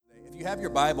you have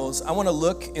your Bibles, I want to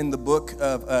look in the book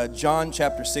of John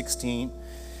chapter 16.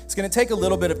 It's going to take a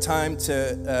little bit of time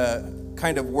to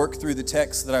kind of work through the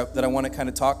text that I want to kind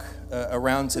of talk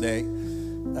around today,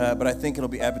 but I think it'll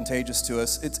be advantageous to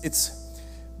us. It's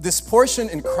this portion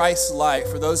in Christ's life.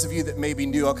 For those of you that may be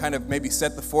new, I'll kind of maybe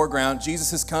set the foreground. Jesus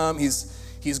has come.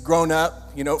 He's grown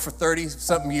up, for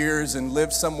 30-something years and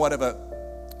lived somewhat of a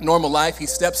normal life. He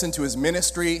steps into his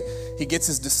ministry. He gets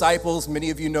his disciples.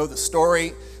 Many of you know the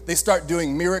story. They start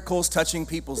doing miracles, touching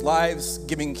people's lives,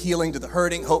 giving healing to the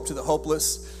hurting, hope to the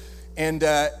hopeless. And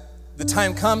the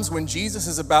time comes when Jesus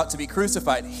is about to be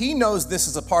crucified. He knows this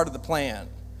is a part of the plan.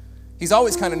 He's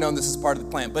always kind of known this is part of the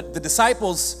plan. But the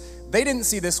disciples, they didn't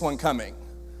see this one coming.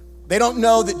 They don't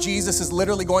know that Jesus is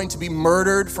literally going to be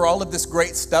murdered for all of this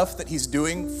great stuff that he's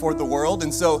doing for the world.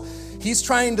 And so he's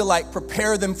trying to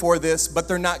prepare them for this, but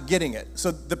they're not getting it.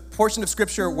 So the portion of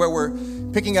scripture where we're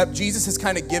picking up, Jesus is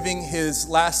kind of giving his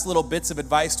last little bits of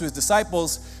advice to his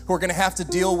disciples who are going to have to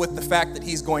deal with the fact that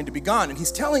he's going to be gone. And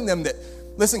he's telling them that,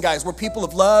 listen guys, we're people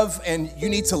of love and you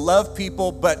need to love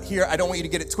people, but here, I don't want you to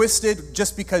get it twisted.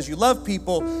 Just because you love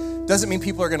people doesn't mean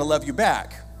people are going to love you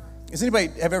back. Has anybody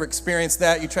have ever experienced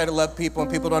that? You try to love people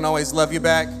and people don't always love you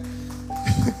back?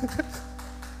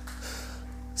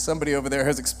 Somebody over there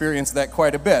has experienced that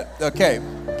quite a bit. Okay.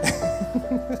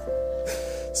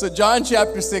 So John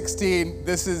chapter 16,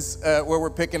 this is where we're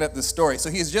picking up the story. So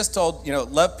he's just told,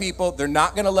 love people. They're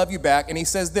not going to love you back. And he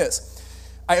says this,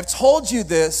 I have told you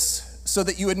this so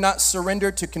that you would not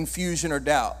surrender to confusion or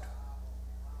doubt.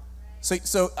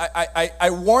 So I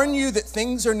warn you that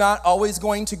things are not always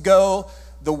going to go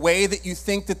the way that you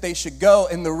think that they should go.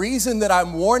 And the reason that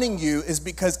I'm warning you is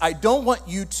because I don't want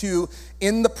you to,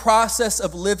 in the process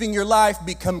of living your life,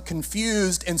 become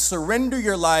confused and surrender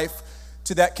your life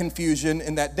to that confusion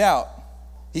and that doubt.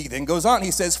 He then goes on,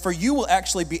 he says, for you will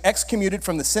actually be excommunicated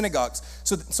from the synagogues.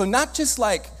 So not just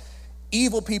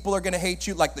evil people are gonna hate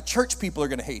you, the church people are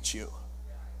gonna hate you.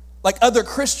 Other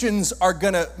Christians are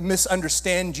gonna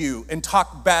misunderstand you and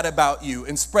talk bad about you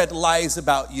and spread lies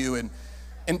about you and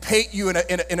paint you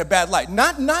in a bad light.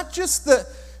 Not just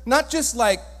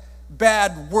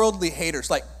bad worldly haters,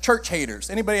 like church haters.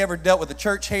 Anybody ever dealt with a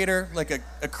church hater,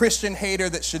 a Christian hater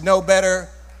that should know better?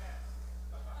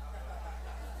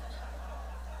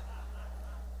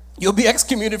 You'll be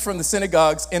excommunicated from the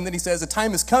synagogues, and then he says, a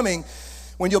time is coming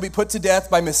when you'll be put to death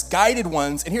by misguided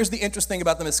ones. And here's the interesting thing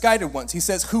about the misguided ones. He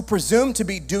says, who presume to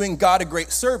be doing God a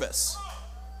great service.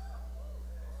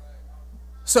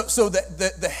 So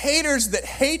the haters that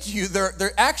hate you,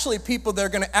 they're actually people that are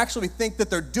going to actually think that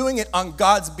they're doing it on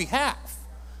God's behalf.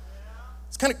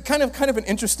 It's kind of an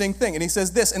interesting thing. And he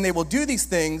says this, and they will do these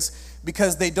things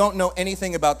because they don't know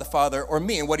anything about the Father or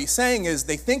me. And what he's saying is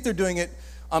they think they're doing it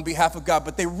on behalf of God,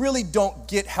 but they really don't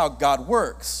get how God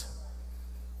works.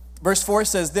 Verse 4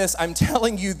 says this, I'm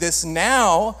telling you this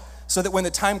now so that when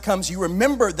the time comes, you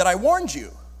remember that I warned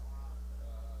you.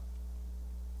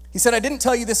 He said, I didn't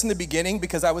tell you this in the beginning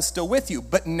because I was still with you,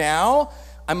 but now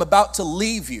I'm about to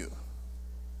leave you.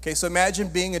 Okay, so imagine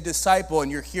being a disciple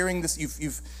and you're hearing this,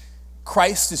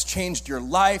 Christ has changed your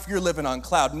life, you're living on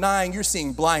cloud 9, you're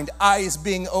seeing blind eyes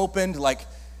being opened,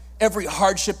 every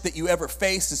hardship that you ever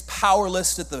faced is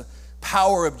powerless to the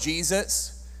power of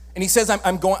Jesus. And he says,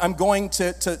 I'm going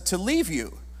to leave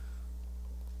you.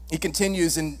 He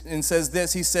continues and says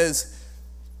this, he says,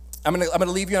 I'm going to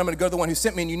leave you, and I'm going to go to the one who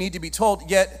sent me, and you need to be told,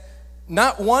 yet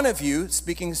not one of you,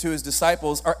 speaking to his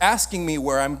disciples, are asking me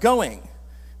where I'm going,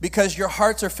 because your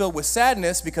hearts are filled with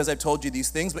sadness because I've told you these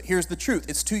things, but here's the truth.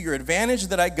 It's to your advantage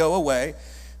that I go away,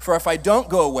 for if I don't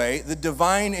go away, the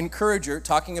divine encourager,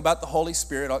 talking about the Holy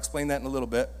Spirit, I'll explain that in a little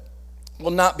bit,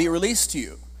 will not be released to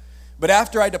you. But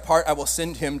after I depart, I will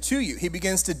send him to you. He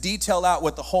begins to detail out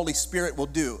what the Holy Spirit will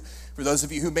do. For those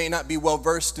of you who may not be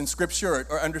well-versed in Scripture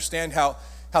or understand how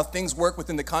things work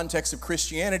within the context of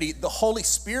Christianity, the Holy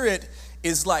Spirit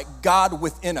is like God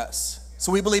within us.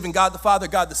 So we believe in God the Father,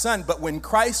 God the Son, but when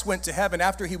Christ went to heaven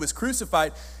after he was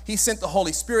crucified, he sent the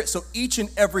Holy Spirit, so each and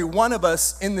every one of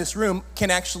us in this room can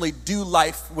actually do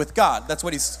life with God. That's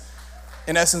what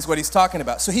in essence, what he's talking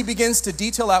about. So he begins to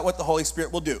detail out what the Holy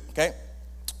Spirit will do, okay?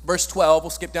 Verse 12, we'll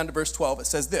skip down to verse 12, it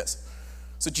says this.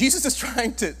 So Jesus is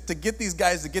trying to get these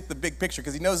guys to get the big picture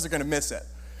because he knows they're going to miss it.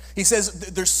 He says,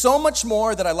 there's so much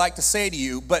more that I'd like to say to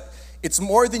you, but it's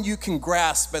more than you can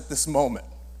grasp at this moment.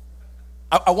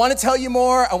 I want to tell you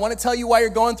more. I want to tell you why you're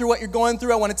going through what you're going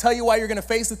through. I want to tell you why you're going to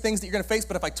face the things that you're going to face,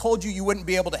 but if I told you, you wouldn't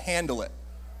be able to handle it.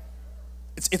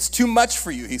 It's too much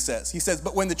for you, he says. He says,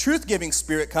 but when the truth-giving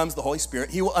Spirit comes, the Holy Spirit,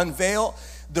 he will unveil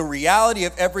the reality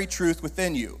of every truth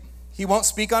within you. He won't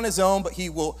speak on his own, but he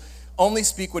will only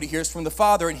speak what he hears from the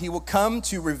Father, and he will come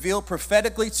to reveal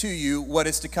prophetically to you what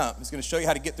is to come. He's going to show you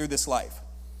how to get through this life.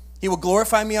 He will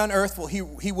glorify me on earth.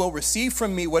 He will receive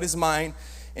from me what is mine,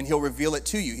 and he'll reveal it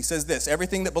to you. He says this,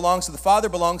 everything that belongs to the Father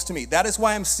belongs to me. That is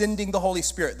why I'm sending the Holy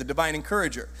Spirit, the divine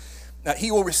encourager. Now,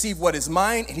 he will receive what is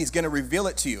mine, and he's going to reveal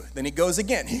it to you. Then he goes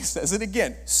again. He says it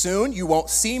again. Soon you won't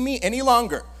see me any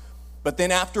longer, but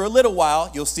then after a little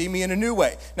while, you'll see me in a new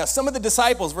way. Now, some of the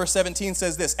disciples, verse 17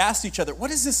 says this, asked each other, what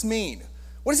does this mean?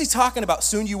 What is he talking about?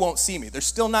 Soon you won't see me. They're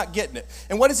still not getting it.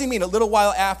 And what does he mean? A little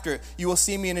while after, you will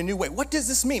see me in a new way. What does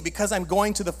this mean? Because I'm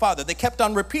going to the Father. They kept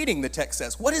on repeating, the text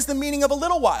says. What is the meaning of a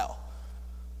little while?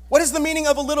 What is the meaning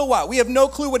of a little while? We have no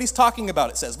clue what he's talking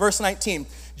about, it says. Verse 19,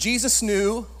 Jesus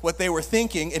knew what they were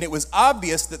thinking, and it was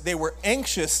obvious that they were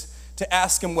anxious to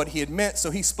ask him what he had meant. So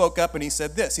he spoke up and he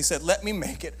said this. He said, let me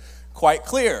make it quite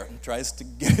clear. He tries to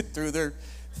get it through their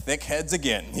thick heads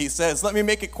again. He says, let me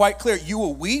make it quite clear. You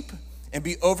will weep and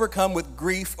be overcome with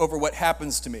grief over what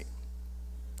happens to me.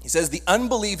 He says, the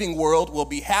unbelieving world will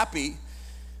be happy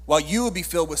while you will be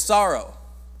filled with sorrow.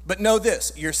 But know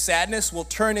this, your sadness will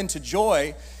turn into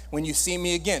joy when you see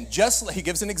me again. He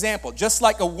gives an example, just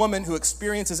like a woman who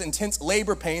experiences intense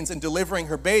labor pains in delivering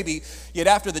her baby, yet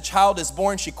after the child is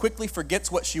born, she quickly forgets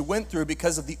what she went through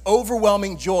because of the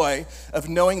overwhelming joy of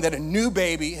knowing that a new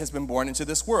baby has been born into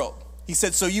this world. He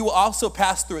said, so you will also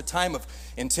pass through a time of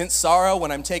intense sorrow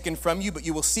when I'm taken from you, but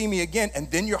you will see me again,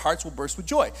 and then your hearts will burst with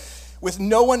joy, with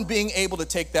no one being able to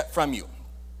take that from you.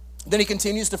 Then he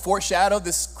continues to foreshadow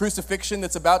this crucifixion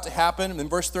that's about to happen. And in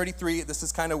verse 33, this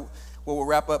is kind of where we'll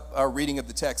wrap up our reading of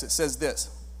the text. It says this,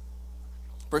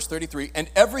 verse 33, and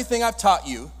everything I've taught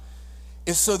you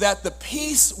is so that the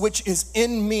peace which is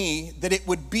in me, that it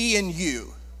would be in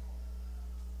you,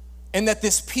 and that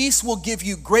this peace will give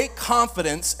you great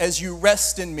confidence as you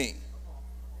rest in me.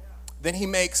 Then he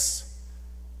makes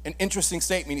an interesting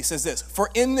statement. He says this,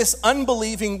 for in this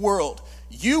unbelieving world,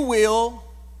 you will,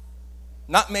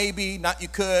 not maybe, not you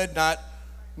could, not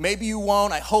maybe you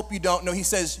won't, I hope you don't. No, he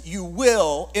says you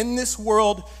will, in this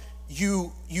world,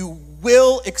 you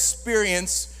will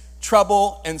experience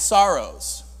trouble and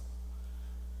sorrows.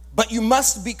 But you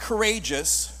must be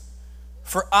courageous,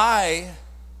 for I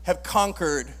have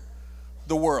conquered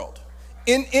the world.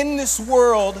 In this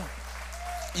world,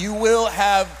 you will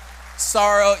have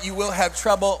sorrow, you will have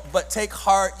trouble, but take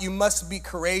heart, you must be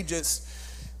courageous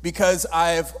because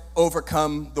I've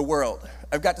overcome the world.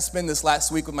 I've got to spend this last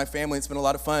week with my family. It's been a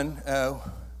lot of fun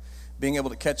being able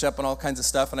to catch up on all kinds of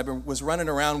stuff. And I was running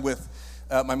around with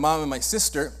my mom and my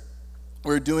sister.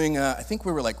 We were doing, I think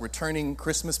we were like returning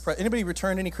Christmas. Anybody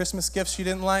return any Christmas gifts you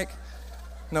didn't like?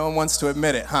 No one wants to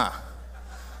admit it, huh?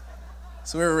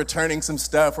 So we were returning some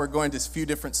stuff. We're going to a few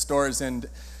different stores. And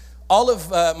all of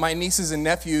my nieces and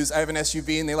nephews, I have an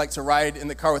SUV, and they like to ride in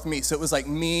the car with me. So it was like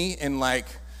me and like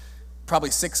probably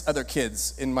 6 other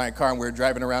kids in my car, and we were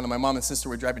driving around, and my mom and sister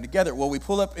were driving together. Well, we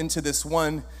pull up into this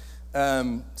one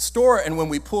store, and when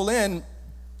we pull in,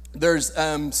 there's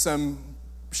some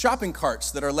shopping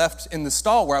carts that are left in the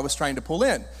stall where I was trying to pull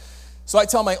in. So I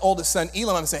tell my oldest son,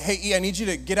 Elam, I'm saying, hey, E, I need you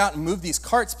to get out and move these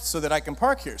carts so that I can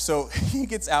park here. So he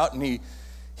gets out and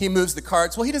he moves the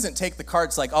carts. Well, he doesn't take the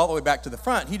carts like all the way back to the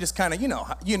front. He just kind of, you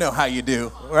know how you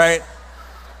do, right?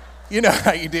 You know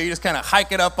how you do. You just kind of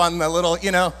hike it up on the little,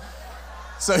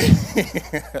 So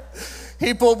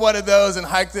he pulled one of those and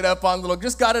hiked it up on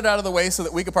just got it out of the way so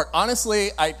that we could park.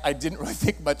 Honestly, I didn't really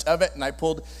think much of it, and I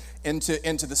pulled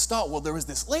into the stall. Well, there was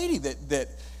this lady that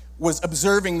was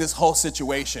observing this whole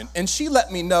situation, and she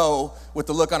let me know with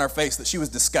the look on her face that she was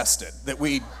disgusted that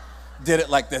we did it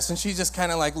like this. And she's just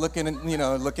kind of like looking at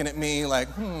me like,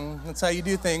 that's how you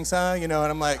do things, huh? And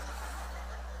I'm like,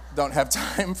 don't have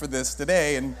time for this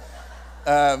today. And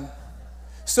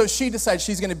so she decides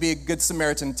she's going to be a good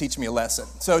Samaritan and teach me a lesson.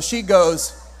 So she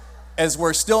goes, as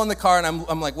we're still in the car, and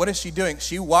I'm like, what is she doing?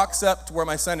 She walks up to where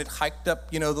my son had hiked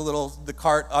up, the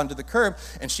cart onto the curb,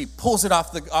 and she pulls it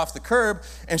off the curb,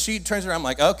 and she turns around. I'm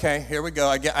like, okay, here we go.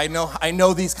 I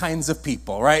know these kinds of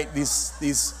people, right?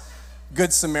 These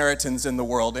good Samaritans in the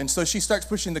world. And so she starts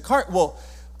pushing the cart. Well,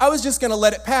 I was just going to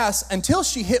let it pass until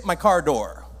she hit my car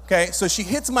door. Okay, so she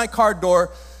hits my car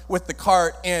door with the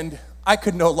cart, and I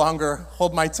could no longer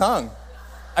hold my tongue.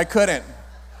 I couldn't.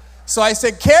 So I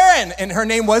said, Karen, and her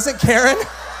name wasn't Karen.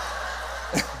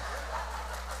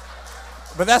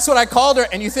 But that's what I called her,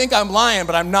 and you think I'm lying,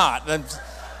 but I'm not.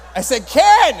 I said,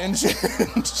 Karen, and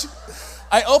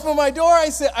I opened my door. I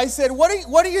said, what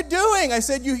are you doing? I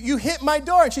said, you hit my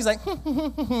door. And she's like,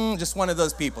 just one of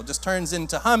those people, just turns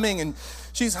into humming, and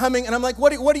she's humming. And I'm like,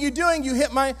 what are you doing? You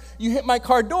hit my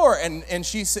car door. And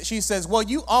she says, well,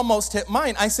 you almost hit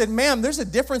mine. I said, ma'am, there's a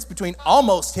difference between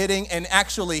almost hitting and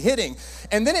actually hitting.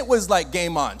 And then it was like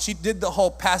game on. She did the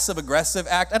whole passive aggressive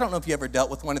act. I don't know if you ever dealt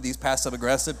with one of these passive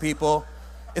aggressive people.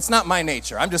 It's not my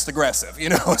nature. I'm just aggressive,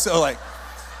 So like,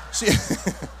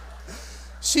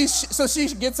 So she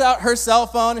gets out her cell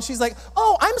phone and she's like,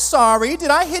 oh, I'm sorry.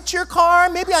 Did I hit your car?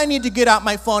 Maybe I need to get out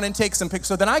my phone and take some pictures.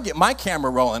 So then I get my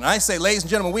camera rolling and I say, ladies and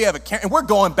gentlemen, we have a camera, and we're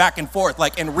going back and forth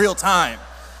like in real time.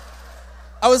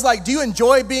 I was like, do you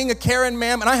enjoy being a Karen,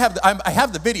 ma'am? And I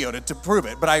have the video to prove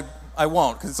it, but I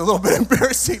won't because it's a little bit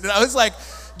embarrassing. And I was like,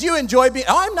 do you enjoy being,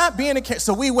 I'm not being a Karen.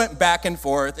 So we went back and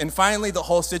forth, and finally the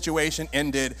whole situation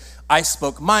ended. I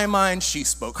spoke my mind, she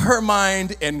spoke her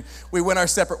mind, and we went our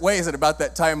separate ways. At about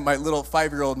that time, my little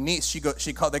 5-year-old niece,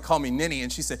 they call me Ninny,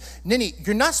 and she said, Ninny,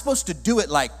 you're not supposed to do it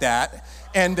like that.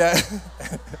 And I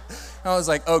was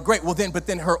like, oh, great. Well, but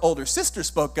then her older sister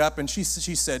spoke up, and she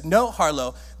said, no,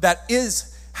 Harlow, that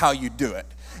is how you do it.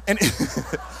 And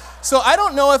so I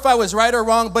don't know if I was right or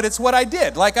wrong, but it's what I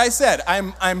did. Like I said,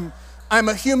 I'm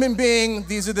a human being.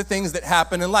 These are the things that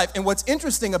happen in life. And what's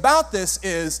interesting about this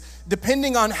is,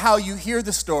 depending on how you hear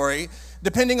the story,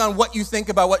 depending on what you think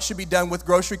about what should be done with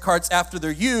grocery carts after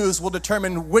they're used, will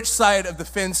determine which side of the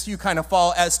fence you kind of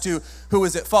fall as to who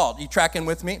is at fault. You tracking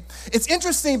with me? It's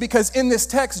interesting because in this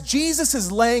text, Jesus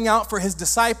is laying out for his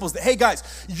disciples that, hey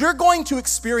guys, you're going to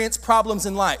experience problems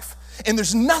in life. And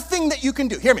there's nothing that you can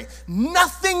do, hear me,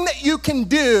 nothing that you can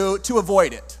do to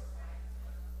avoid it.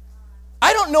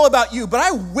 I don't know about you, but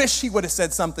I wish he would have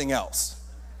said something else.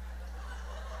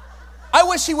 I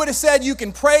wish he would have said you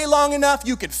can pray long enough,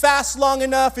 you could fast long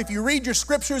enough, if you read your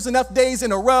scriptures enough days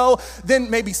in a row, then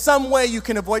maybe some way you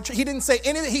can avoid. He didn't say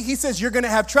anything. He says you're going to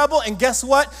have trouble, and guess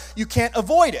what? You can't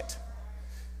avoid it.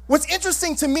 What's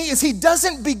interesting to me is he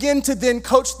doesn't begin to then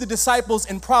coach the disciples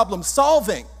in problem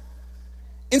solving.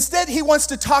 Instead, he wants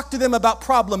to talk to them about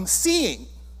problem seeing.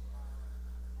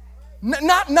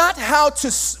 Not how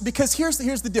to, because here's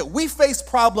the deal. We face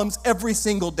problems every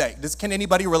single day. Can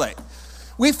anybody relate?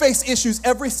 We face issues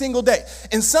every single day.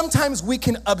 And sometimes we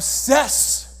can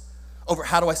obsess over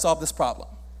how do I solve this problem?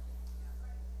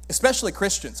 Especially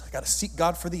Christians. I got to seek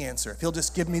God for the answer. If he'll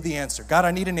just give me the answer. God,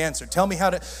 I need an answer. Tell me how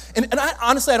to. And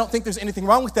honestly, I don't think there's anything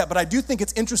wrong with that, but I do think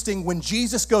it's interesting when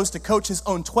Jesus goes to coach his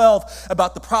own 12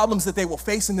 about the problems that they will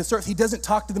face in this earth. He doesn't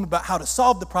talk to them about how to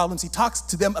solve the problems. He talks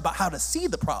to them about how to see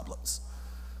the problems.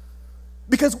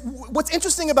 Because what's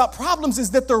interesting about problems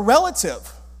is that they're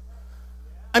relative.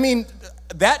 I mean,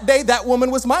 that day, that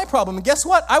woman was my problem. And guess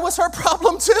what? I was her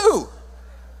problem too.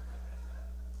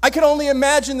 I can only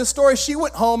imagine the story she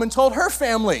went home and told her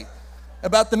family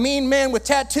about the mean man with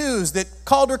tattoos that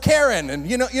called her Karen. And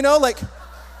you know, like,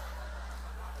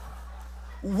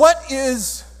 what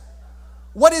is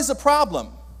a problem?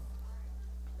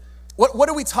 What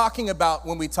are we talking about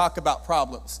when we talk about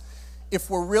problems? If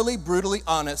we're really brutally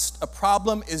honest, a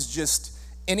problem is just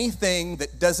anything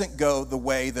that doesn't go the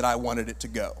way that I wanted it to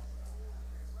go.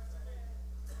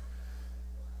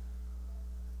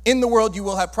 In the world, you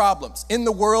will have problems. In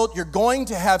the world, you're going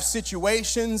to have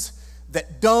situations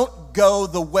that don't go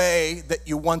the way that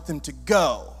you want them to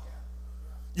go.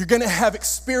 You're going to have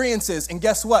experiences, and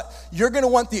guess what? You're going to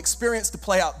want the experience to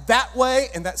play out that way,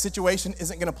 and that situation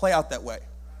isn't going to play out that way.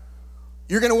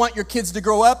 You're going to want your kids to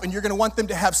grow up, and you're going to want them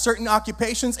to have certain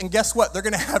occupations, and guess what? They're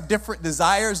going to have different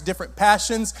desires, different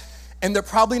passions, and they're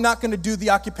probably not going to do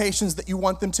the occupations that you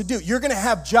want them to do. You're going to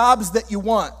have jobs that you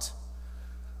want.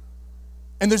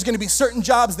 And there's going to be certain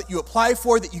jobs that you apply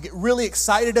for that you get really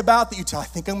excited about, that you tell, I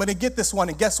think I'm going to get this one.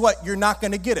 And guess what? You're not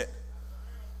going to get it.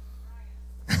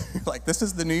 Like, this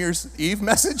is the New Year's Eve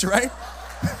message, right?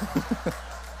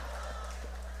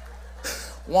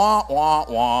 Wah, wah,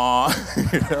 wah.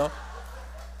 You know?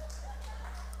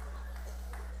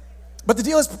 But the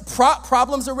deal is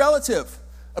problems are relative.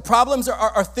 Problems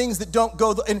are things that don't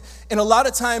go, and a lot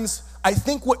of times, I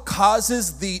think what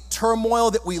causes the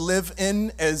turmoil that we live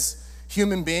in as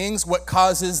human beings, what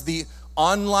causes the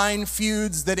online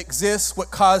feuds that exist, what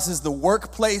causes the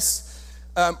workplace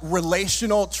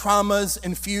relational traumas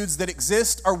and feuds that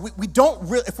exist, are we don't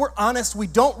really, if we're honest, we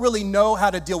don't really know how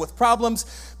to deal with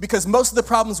problems, because most of the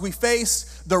problems we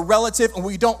face, they're relative, and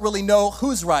we don't really know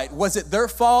who's right. Was it their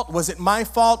fault? Was it my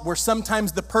fault? We're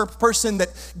sometimes the person that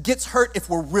gets hurt, if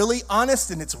we're really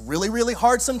honest, and it's really, really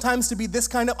hard sometimes to be this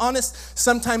kind of honest.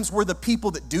 Sometimes we're the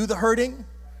people that do the hurting.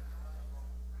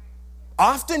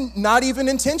 often not even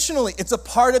intentionally. It's a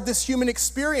part of this human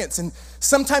experience. And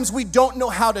sometimes we don't know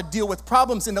how to deal with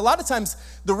problems. And a lot of times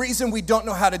the reason we don't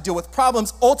know how to deal with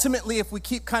problems, ultimately, if we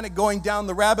keep kind of going down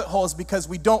the rabbit hole, is because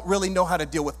we don't really know how to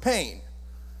deal with pain.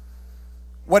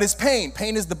 What is pain?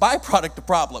 Pain is the byproduct of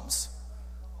problems.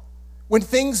 When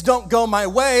things don't go my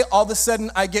way, all of a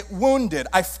sudden I get wounded.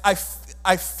 I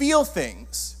feel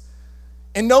things.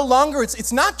 And no longer,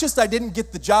 it's not just I didn't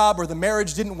get the job or the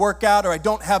marriage didn't work out or I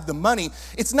don't have the money.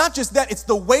 It's not just that, it's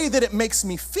the way that it makes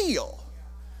me feel.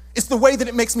 It's the way that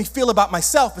it makes me feel about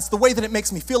myself. It's the way that it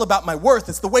makes me feel about my worth.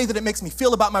 It's the way that it makes me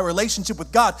feel about my relationship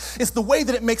with God. It's the way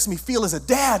that it makes me feel as a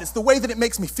dad. It's the way that it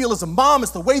makes me feel as a mom.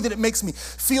 It's the way that it makes me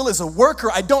feel as a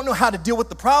worker. I don't know how to deal with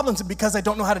the problems, and because I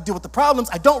don't know how to deal with the problems,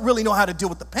 I don't really know how to deal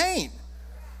with the pain.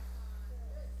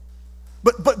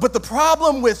 But the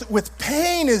problem with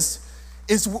pain is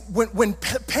when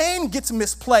pain gets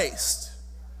misplaced.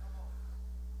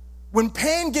 When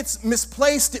pain gets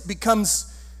misplaced, it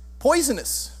becomes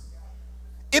poisonous.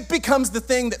 It becomes the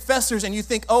thing that festers and you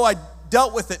think, oh, I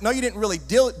dealt with it. No, you didn't really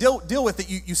deal with it.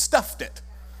 You stuffed it.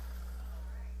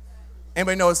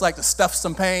 Anybody know what it's like to stuff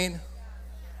some pain?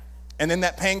 And then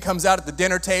that pain comes out at the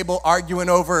dinner table arguing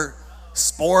over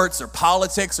sports or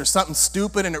politics or something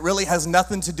stupid, and it really has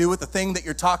nothing to do with the thing that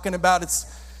you're talking about. It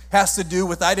has to do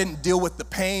with I didn't deal with the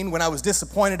pain when I was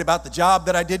disappointed about the job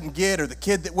that I didn't get or the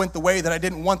kid that went the way that I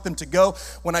didn't want them to go.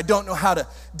 When I don't know how to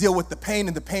deal with the pain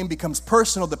and the pain becomes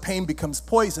personal, the pain becomes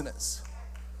poisonous.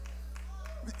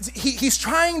 He's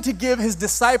trying to give his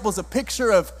disciples a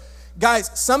picture of, guys,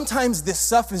 sometimes this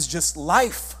stuff is just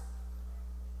life.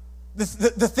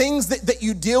 The things that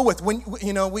you deal with when,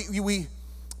 you know, we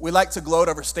like to gloat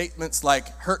over statements like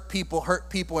hurt people,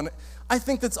 and I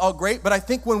think that's all great, but I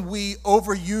think when we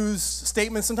overuse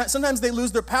statements, sometimes they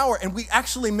lose their power, and we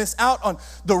actually miss out on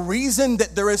the reason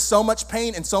that there is so much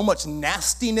pain and so much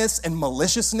nastiness and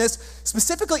maliciousness,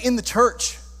 specifically in the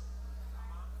church.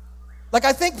 Like,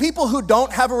 I think people who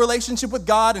don't have a relationship with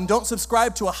God and don't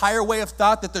subscribe to a higher way of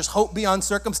thought that there's hope beyond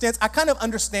circumstance, I kind of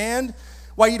understand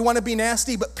why you'd want to be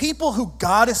nasty, but people who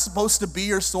God is supposed to be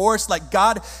your source, like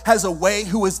God has a way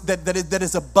that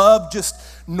is above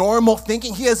just normal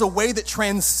thinking. He has a way that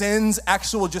transcends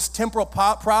actual just temporal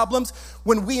problems.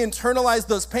 When we internalize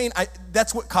those pain,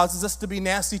 that's what causes us to be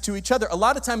nasty to each other. A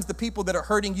lot of times the people that are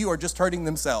hurting you are just hurting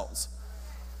themselves.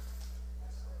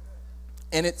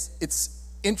 And it's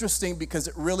interesting because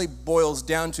it really boils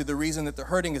down to the reason that they're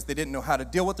hurting is they didn't know how to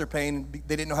deal with their pain.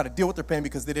 They didn't know how to deal with their pain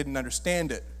because they didn't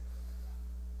understand it.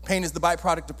 Pain is the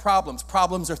byproduct of problems.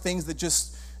 Problems are things that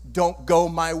just don't go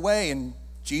my way. And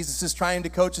Jesus is trying to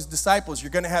coach his disciples.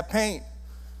 You're going to have pain.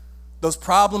 Those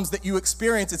problems that you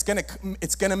experience, it's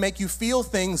going to make you feel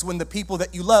things when the people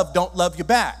that you love don't love you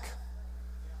back.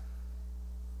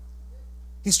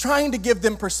 He's trying to give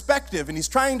them perspective, and he's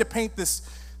trying to paint this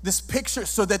picture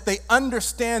so that they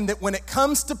understand that when it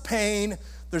comes to pain,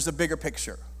 there's a bigger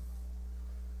picture.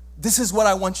 This is what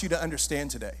I want you to understand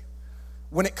today.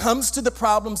 When it comes to the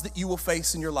problems that you will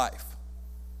face in your life,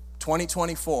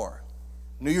 2024,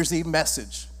 New Year's Eve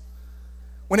message.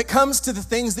 When it comes to the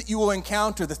things that you will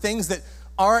encounter, the things that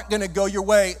aren't going to go your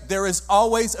way, there is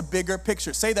always a bigger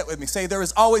picture. Say that with me. Say, there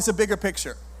is always a bigger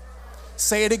picture.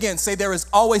 Say it again. Say, there is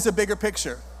always a bigger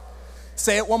picture.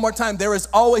 Say it one more time. There is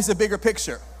always a bigger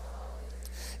picture.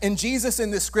 And Jesus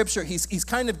in this scripture, he's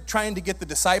kind of trying to get the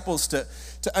disciples to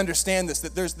understand this,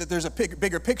 that there's a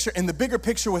bigger picture. And the bigger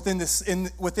picture within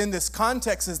this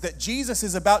context is that Jesus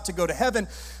is about to go to heaven,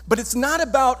 but it's not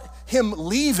about him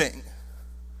leaving.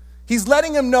 He's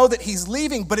letting them know that he's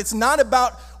leaving, but it's not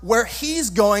about where he's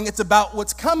going, it's about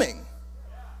what's coming.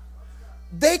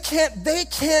 They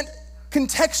can't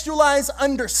contextualize,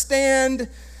 understand,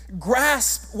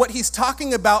 grasp what he's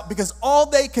talking about because all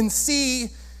they can see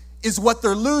is what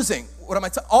they're losing.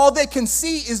 All they can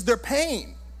see is their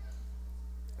pain.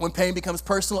 When pain becomes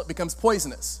personal, it becomes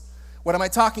poisonous. What am I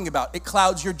talking about? It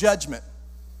clouds your judgment.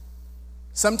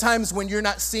 Sometimes when you're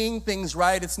not seeing things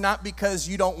right, it's not because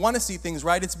you don't want to see things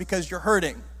right, it's because you're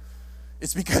hurting.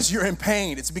 It's because you're in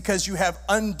pain. It's because you have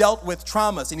undealt with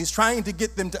traumas. And he's trying to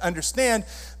get them to understand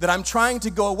that I'm trying to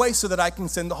go away so that I can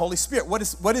send the Holy Spirit. What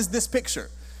is this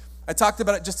picture? I talked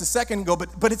about it just a second ago,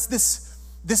 but it's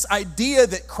this idea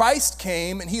that Christ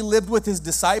came and he lived with his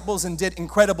disciples and did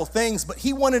incredible things, but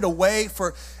he wanted a way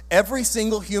for every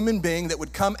single human being that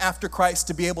would come after Christ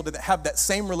to be able to have that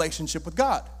same relationship with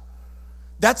God.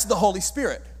 That's the Holy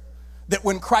Spirit. That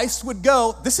when Christ would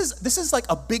go, this is like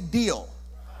a big deal.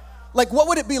 Like, what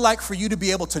would it be like for you to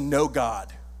be able to know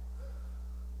God?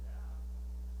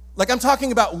 Like, I'm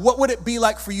talking about, what would it be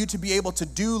like for you to be able to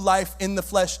do life in the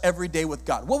flesh every day with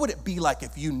God? What would it be like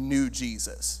if you knew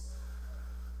Jesus?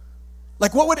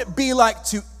 Like, what would it be like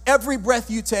to every breath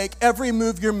you take, every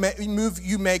move you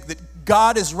make, that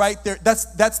God is right there?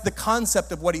 That's the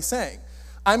concept of what he's saying.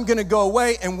 I'm going to go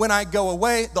away, and when I go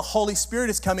away, the Holy Spirit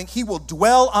is coming. He will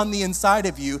dwell on the inside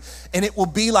of you, and it will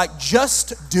be like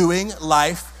just doing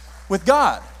life with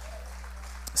God.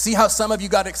 See how some of you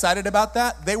got excited about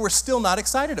that? They were still not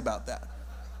excited about that.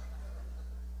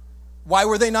 Why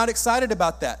were they not excited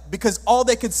about that? Because all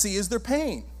they could see is their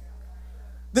pain.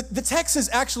 The text is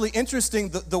actually interesting,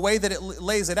 the way that it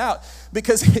lays it out,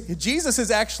 because Jesus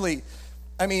is actually,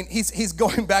 he's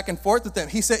going back and forth with them.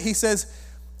 He says,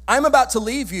 I'm about to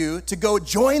leave you to go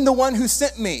join the one who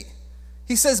sent me.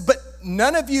 He says, but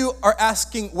none of you are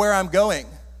asking where I'm going.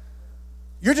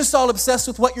 You're just all obsessed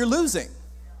with what you're losing.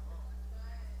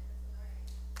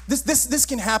 This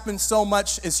can happen so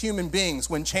much as human beings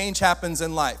when change happens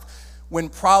in life, when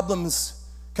problems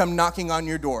come knocking on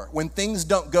your door, when things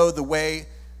don't go the way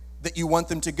that you want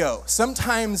them to go.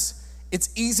 Sometimes it's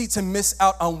easy to miss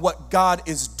out on what God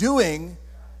is doing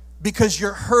because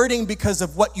you're hurting because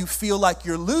of what you feel like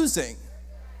you're losing.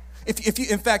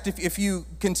 If you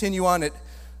continue on it,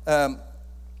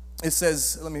 it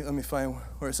says, let me find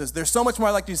where it says, there's so much more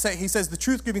I'd like to say. He says, the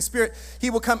truth-giving Spirit, he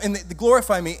will come and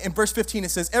glorify me. In verse 15, it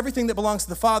says, everything that belongs to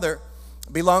the Father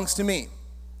belongs to me.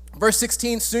 Verse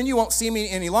 16, soon you won't see me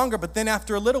any longer, but then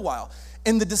after a little while.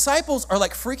 And the disciples are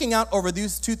like freaking out over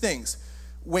these two things.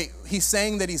 Wait, he's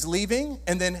saying that he's leaving,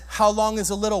 and then how long is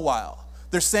a little while?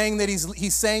 They're saying that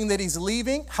he's saying that he's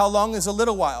leaving. How long is a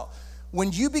little while?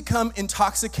 When you become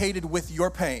intoxicated with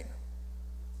your pain,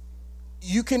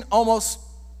 you can almost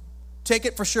take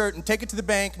it for sure and take it to the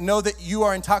bank, know that you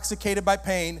are intoxicated by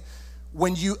pain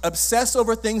when you obsess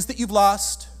over things that you've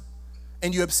lost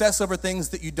and you obsess over things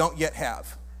that you don't yet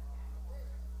have.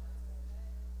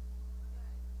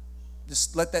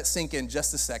 Just let that sink in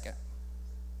just a second.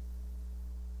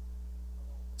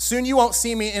 Soon you won't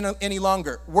see me any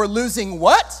longer. We're losing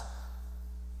what?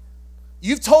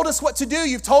 You've told us what to do.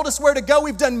 You've told us where to go.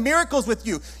 We've done miracles with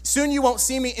you. Soon you won't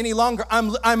see me any longer.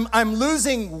 I'm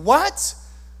losing what?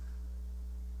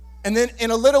 And then in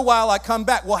a little while I come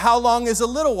back. Well, how long is a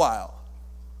little while?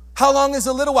 How long is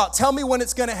a little while? Tell me when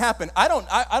it's going to happen. I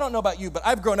don't know about you, but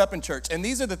I've grown up in church, and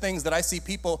these are the things that I see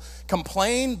people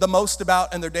complain the most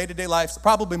about in their day-to-day lives,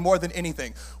 probably more than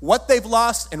anything. What they've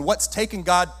lost and what's taken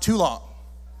God too long.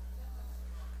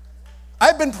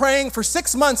 I've been praying for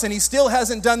 6 months and he still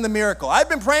hasn't done the miracle. I've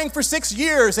been praying for 6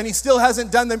 years and he still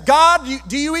hasn't done them. God,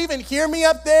 do you even hear me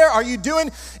up there? Are you doing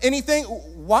anything?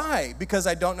 Why? Because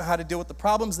I don't know how to deal with the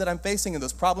problems that I'm facing, and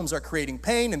those problems are creating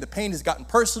pain, and the pain has gotten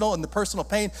personal, and the personal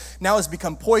pain now has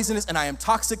become poisonous, and I am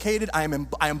intoxicated. I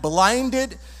am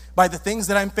blinded by the things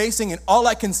that I'm facing, and all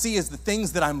I can see is the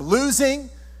things that I'm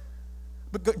losing.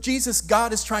 But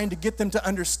God is trying to get them to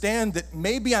understand that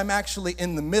maybe I'm actually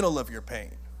in the middle of your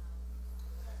pain.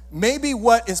 Maybe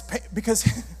what is pain, because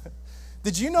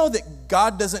did you know that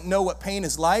God doesn't know what pain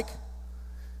is like?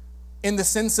 In the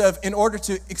sense of, in order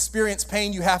to experience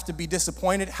pain, you have to be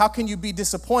disappointed. How can you be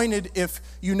disappointed if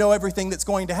you know everything that's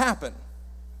going to happen?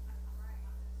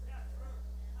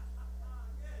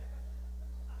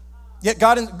 Yet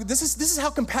God, this is how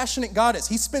compassionate God is.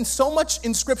 He spends so much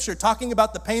in Scripture talking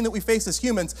about the pain that we face as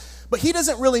humans, but he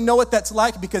doesn't really know what that's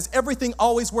like because everything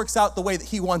always works out the way that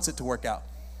he wants it to work out.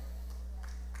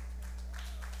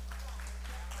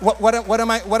 What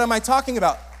am I talking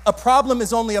about? A problem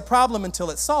is only a problem until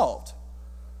it's solved.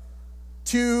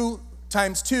 2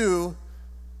 times 2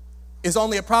 is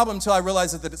only a problem until I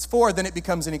realize that it's 4, then it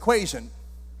becomes an equation.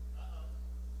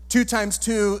 2 times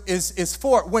 2 is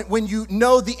 4. When you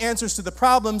know the answers to the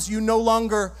problems, you no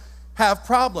longer have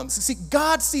problems. See,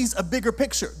 God sees a bigger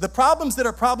picture. The problems that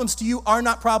are problems to you are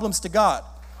not problems to God.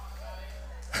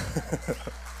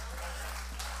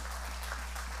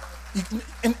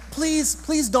 And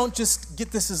please don't just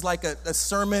get this as like a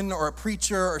sermon or a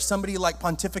preacher or somebody like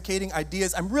pontificating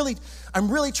ideas. I'm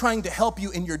really trying to help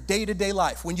you in your day-to-day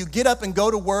life. When you get up and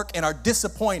go to work and are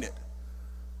disappointed,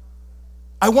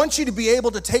 I want you to be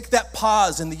able to take that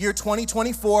pause in the year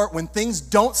 2024 when things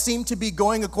don't seem to be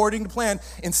going according to plan.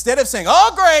 Instead of saying,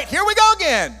 oh great, here we go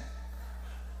again.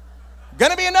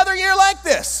 Gonna be another year like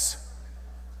this.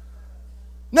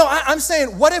 No, I'm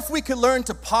saying, what if we could learn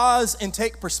to pause and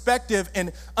take perspective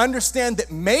and understand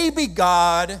that maybe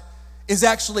God is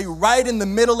actually right in the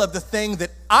middle of the thing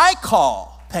that I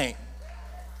call pain.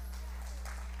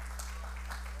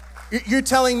 You're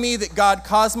telling me that God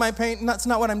caused my pain? That's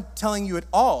not what I'm telling you at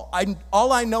all.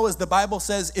 All I know is the Bible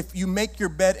says if you make your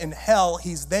bed in hell,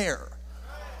 he's there.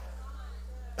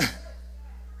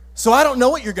 So I don't know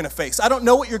what you're going to face. I don't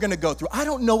know what you're going to go through. I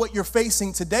don't know what you're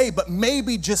facing today, but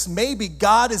maybe, just maybe,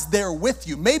 God is there with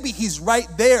you. Maybe he's right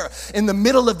there in the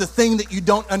middle of the thing that you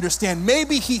don't understand.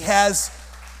 Maybe he has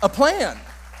a plan.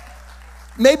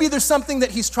 Maybe there's something that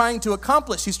he's trying to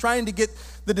accomplish. He's trying to get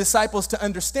the disciples to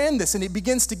understand this, and he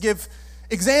begins to give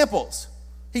examples.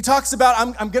 He talks about,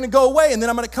 I'm going to go away, and then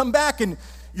I'm going to come back, and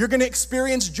you're going to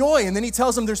experience joy. And then he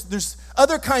tells them there's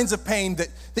other kinds of pain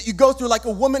that you go through, like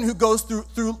a woman who goes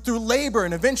through labor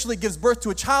and eventually gives birth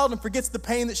to a child and forgets the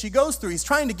pain that she goes through. He's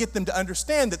trying to get them to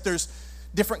understand that there's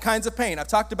different kinds of pain. I've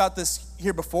talked about this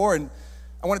here before, and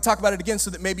I want to talk about it again so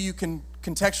that maybe you can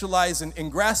contextualize and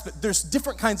grasp it. There's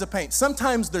different kinds of pain.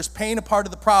 Sometimes there's pain a part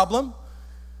of the problem.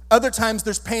 Other times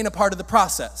there's pain a part of the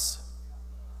process.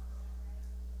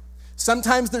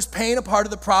 Sometimes there's pain a part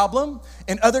of the problem,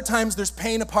 and other times there's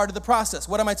pain a part of the process.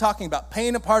 What am I talking about?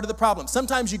 Pain a part of the problem.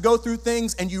 Sometimes you go through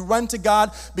things and you run to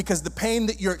God because the pain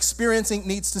that you're experiencing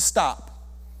needs to stop.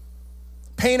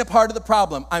 Pain a part of the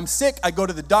problem. I'm sick, I go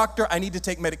to the doctor, I need to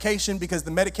take medication because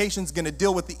the medication's gonna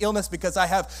deal with the illness because I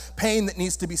have pain that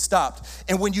needs to be stopped.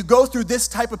 And when you go through this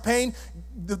type of pain,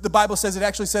 the Bible says, it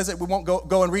actually says it, we won't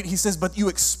go and read, he says, but you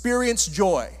experience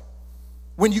joy.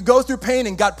 When you go through pain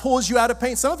and God pulls you out of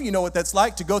pain, some of you know what that's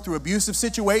like, to go through abusive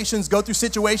situations, go through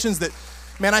situations that,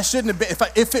 man, I shouldn't have been.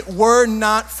 If it were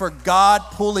not for God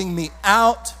pulling me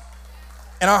out,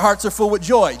 and our hearts are full with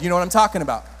joy. You know what I'm talking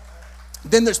about?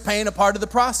 Then there's pain a part of the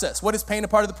process. What is pain a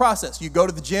part of the process? You go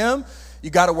to the gym,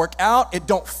 you got to work out. It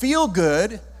don't feel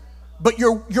good, but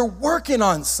you're working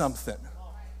on something.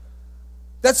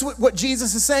 That's what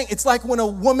Jesus is saying. It's like when a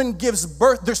woman gives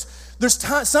birth.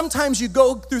 Sometimes you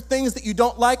go through things that you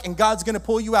don't like and God's going to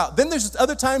pull you out. Then there's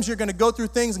other times you're going to go through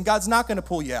things and God's not going to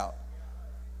pull you out.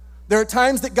 There are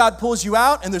times that God pulls you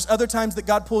out and there's other times that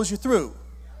God pulls you through.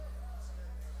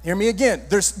 Hear me again.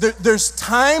 There's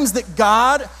times that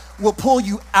God will pull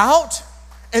you out,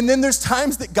 and then there's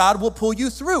times that God will pull you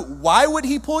through. Why would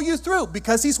he pull you through?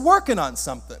 Because he's working on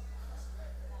something.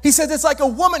 He said it's like a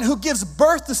woman who gives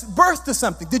birth to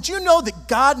something. Did you know that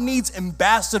God needs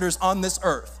ambassadors on this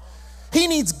earth? He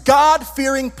needs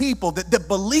God-fearing people that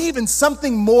believe in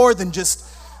something more than just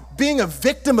being a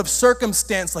victim of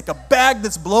circumstance, like a bag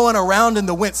that's blowing around in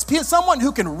the wind. Someone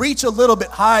who can reach a little bit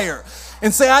higher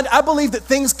and say, I believe that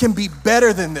things can be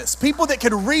better than this. People that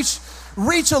can reach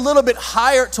a little bit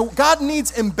higher. God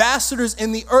needs ambassadors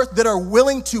in the earth that are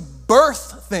willing to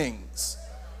birth things.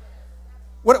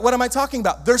 What am I talking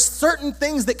about? There's certain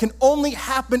things that can only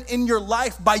happen in your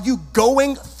life by you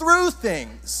going through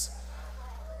things.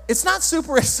 It's not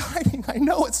super exciting. I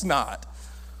know it's not.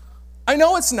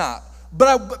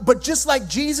 But just like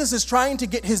Jesus is trying to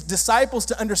get his disciples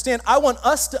to understand, I want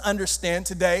us to understand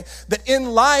today that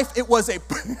in life it was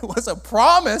a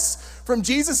promise from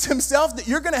Jesus himself that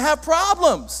you're going to have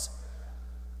problems.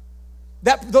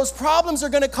 That those problems are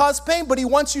going to cause pain, but he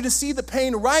wants you to see the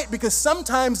pain right, because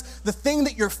sometimes the thing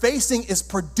that you're facing is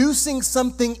producing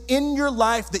something in your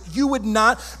life that you would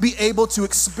not be able to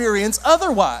experience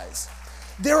otherwise.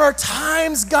 There are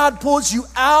times God pulls you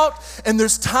out, and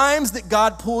there's times that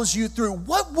God pulls you through.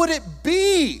 What would it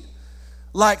be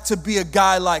like to be a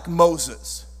guy like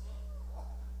Moses?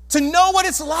 To know what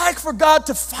it's like for God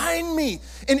to find me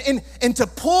and to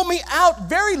pull me out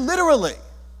very literally.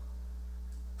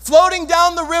 Floating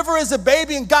down the river as a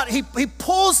baby, and God, he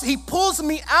pulls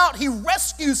me out. He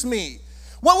rescues me.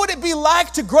 What would it be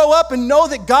like to grow up and know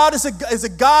that God is a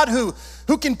God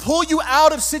who can pull you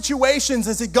out of situations,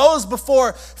 as he goes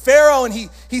before Pharaoh and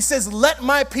he says, let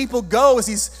my people go, as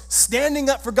he's standing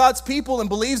up for God's people and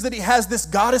believes that he has this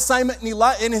God assignment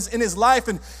in his life,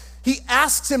 and he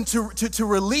asks him to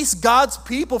release God's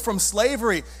people from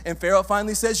slavery, and Pharaoh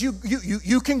finally says,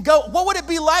 you can go. What would it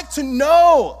be like to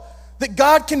know that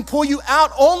God can pull you out,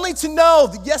 only to know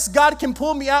that yes, God can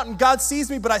pull me out and God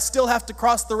sees me, but I still have to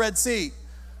cross the Red Sea?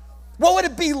 What would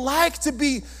it be like to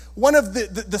be one of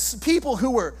the people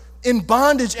who were in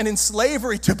bondage and in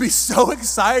slavery, to be so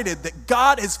excited that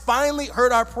God has finally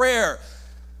heard our prayer?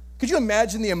 Could you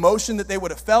imagine the emotion that they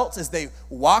would have felt as they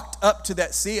walked up to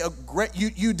that sea?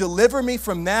 You deliver me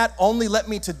from that, only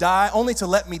to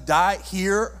let me die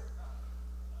here.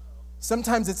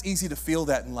 Sometimes it's easy to feel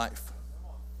that in life.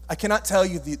 I cannot tell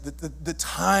you the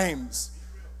times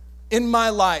in my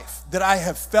life that I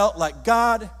have felt like,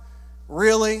 God,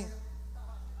 really?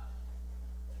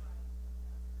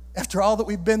 After all that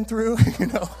we've been through,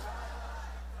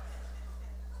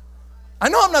 I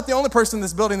know I'm not the only person in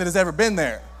this building that has ever been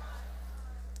there.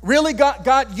 Really,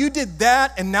 God, you did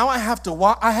that, and now I have to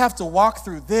walk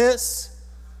through this.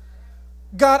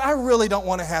 God, I really don't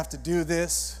want to have to do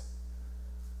this.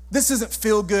 This doesn't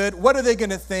feel good. What are they going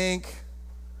to think?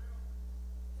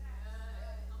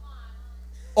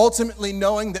 Ultimately,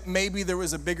 knowing that maybe there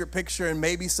was a bigger picture and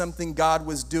maybe something God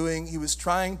was doing, he was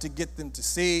trying to get them to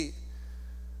see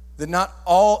that not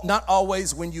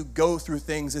always when you go through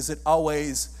things is it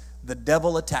always the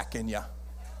devil attacking you.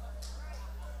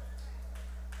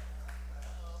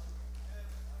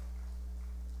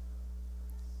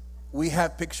 We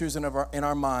have pictures in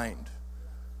our mind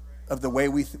of the way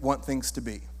we want things to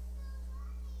be.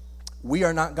 We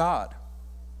are not God.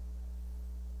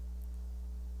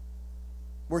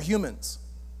 We're humans.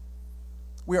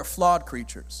 We are flawed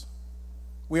creatures.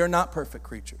 We are not perfect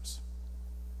creatures.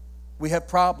 We have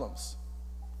problems.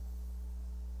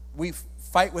 We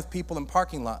fight with people in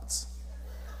parking lots.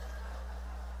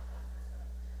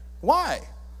 Why?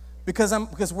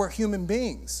 Because we're human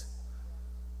beings.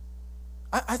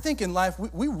 I think in life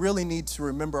we really need to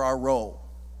remember our role.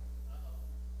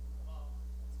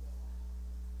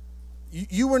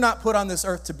 You were not put on this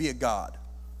earth to be a God.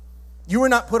 You were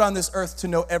not put on this earth to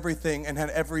know everything and have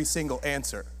every single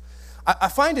answer. I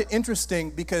find it interesting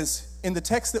because in the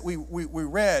text that we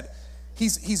read,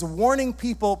 he's warning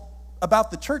people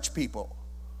about the church people.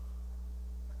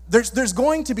 There's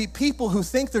going to be people who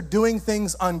think they're doing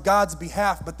things on God's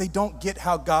behalf, but they don't get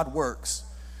how God works.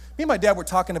 Me and my dad were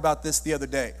talking about this the other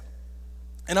day.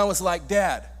 And I was like,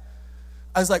 Dad,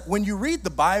 when you read the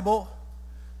Bible,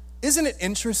 isn't it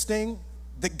interesting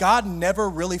that God never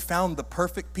really found the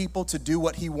perfect people to do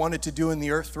what he wanted to do in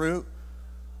the earth through?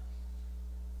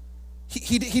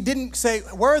 He didn't say,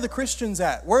 where are the Christians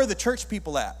at? Where are the church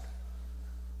people at?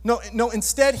 No,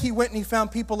 instead he went and he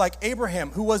found people like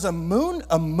Abraham, who was a moon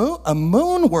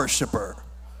worshiper.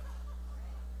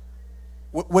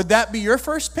 Would that be your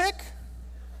first pick?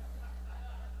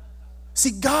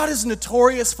 See, God is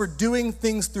notorious for doing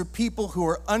things through people who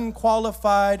are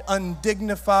unqualified,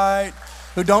 undignified,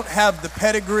 who don't have the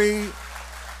pedigree,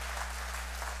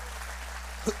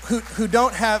 who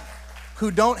don't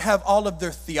have all of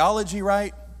their theology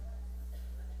right,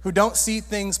 who don't see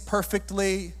things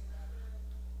perfectly.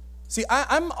 See,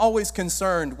 I'm always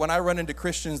concerned when I run into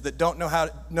Christians that don't know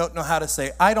how to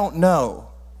say, I don't know.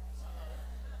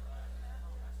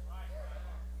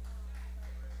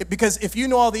 Because if you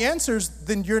know all the answers,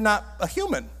 then you're not a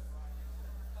human.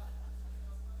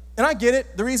 And I get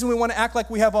it. The reason we want to act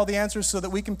like we have all the answers so that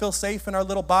we can feel safe in our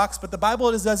little box, but the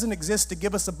Bible doesn't exist to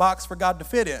give us a box for God to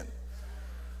fit in.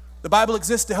 The Bible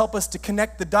exists to help us to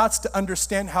connect the dots to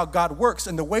understand how God works.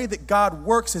 And the way that God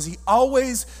works is he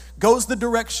always goes the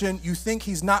direction you think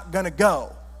he's not going to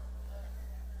go.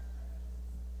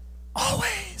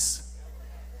 Always.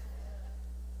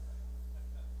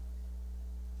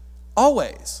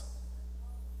 Always.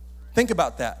 Think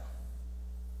about that.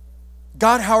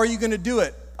 God, how are you going to do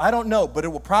it? I don't know, but it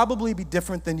will probably be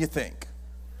different than you think.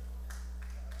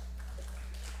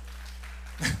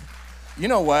 You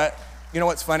know what? You know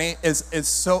what's funny is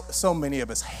so many of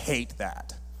us hate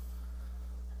that.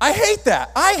 I hate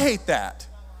that.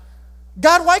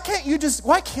 God, why?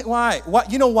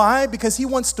 You know why? Because he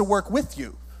wants to work with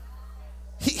you.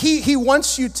 He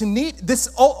wants you to need this.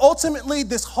 Ultimately,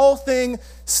 this whole thing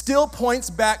still points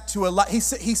back to a lot. He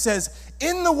says,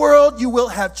 in the world you will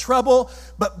have trouble,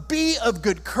 but be of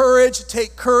good courage.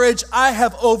 Take courage. I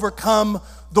have overcome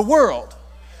the world.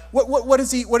 What is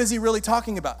he really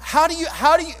talking about? How do you,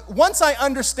 once I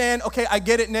understand, okay, I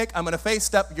get it, Nick, I'm going to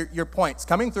face up your points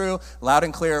coming through loud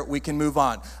and clear, we can move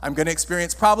on. I'm going to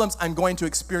experience problems. I'm going to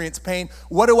experience pain.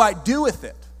 What do I do with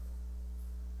it?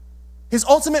 His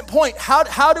ultimate point,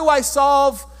 how do I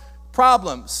solve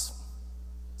problems?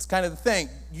 It's kind of the thing.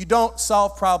 You don't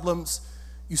solve problems,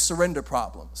 you surrender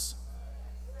problems.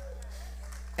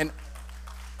 And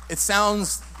it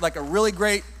sounds like a really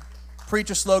great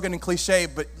preacher slogan and cliche,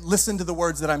 but listen to the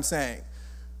words that I'm saying.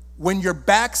 When your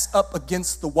back's up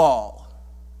against the wall,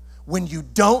 when you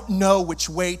don't know which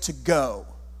way to go,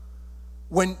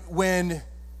 when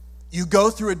you go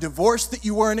through a divorce that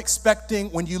you weren't expecting,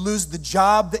 when you lose the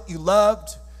job that you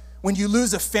loved, when you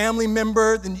lose a family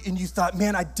member and you thought,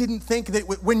 man, I didn't think that,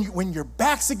 when your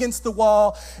back's against the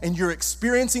wall and you're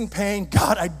experiencing pain,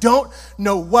 God, I don't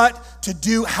know what to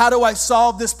do. How do I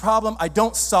solve this problem? I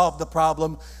don't solve the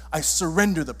problem. I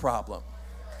surrender the problem.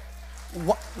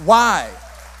 Why?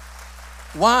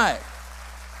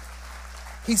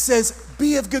 He says,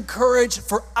 be of good courage,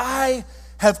 for I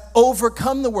have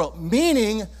overcome the world.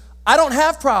 Meaning, I don't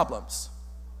have problems.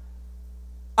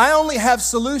 I only have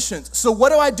solutions. So what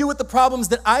do I do with the problems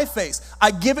that I face?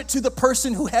 I give it to the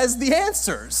person who has the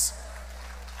answers.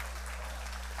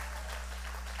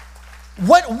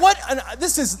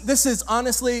 This is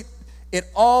honestly, It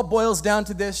all boils down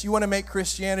to this. You want to make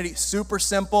Christianity super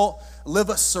simple. Live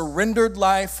a surrendered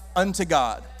life unto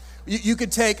God. You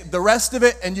could take the rest of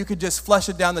it and you could just flush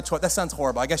it down the toilet. That sounds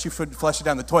horrible. I guess you should flush it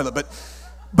down the toilet.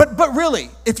 But really,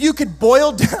 if you could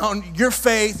boil down your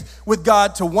faith with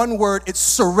God to one word, it's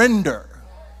surrender.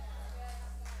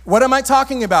 What am I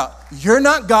talking about? You're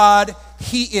not God,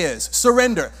 He is.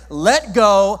 Surrender. Let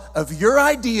go of your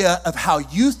idea of how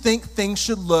you think things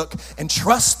should look and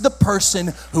trust the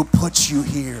person who puts you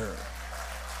here.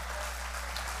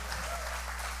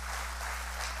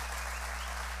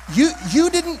 You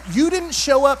didn't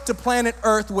show up to planet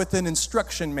Earth with an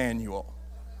instruction manual.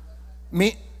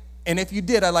 And if you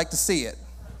did, I'd like to see it.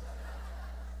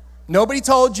 Nobody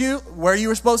told you where you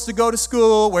were supposed to go to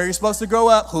school, where you're supposed to grow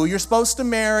up, who you're supposed to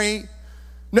marry.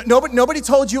 Nobody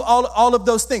told you all of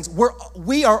those things.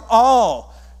 We are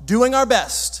all doing our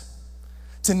best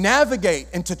to navigate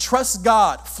and to trust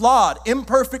God, flawed,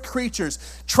 imperfect creatures,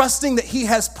 trusting that He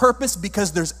has purpose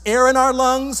because there's air in our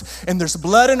lungs and there's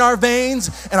blood in our veins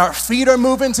and our feet are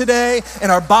moving today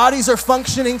and our bodies are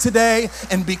functioning today.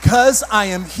 And because I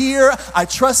am here, I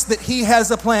trust that He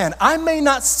has a plan. I may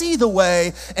not see the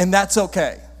way, and that's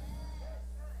okay.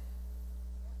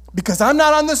 Because I'm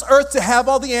not on this earth to have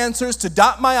all the answers, to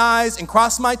dot my I's and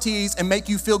cross my T's and make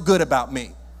you feel good about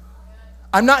me.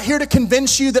 I'm not here to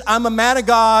convince you that I'm a man of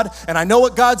God and I know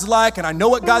what God's like and I know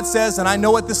what God says and I know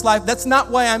what this life, that's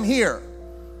not why I'm here.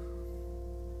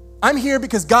 I'm here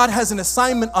because God has an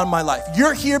assignment on my life.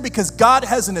 You're here because God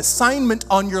has an assignment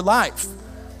on your life.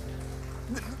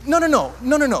 No.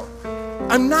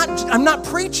 I'm not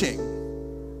preaching.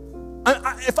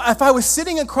 If I was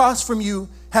sitting across from you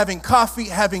having coffee,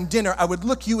 having dinner, I would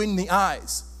look you in the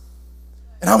eyes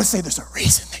and I would say, there's a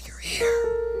reason that you're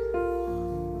here.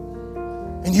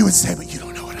 And you would say, but you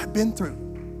don't know what I've been through.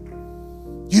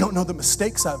 You don't know the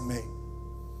mistakes I've made.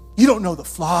 You don't know the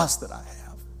flaws that I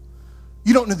have.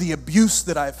 You don't know the abuse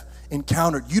that I've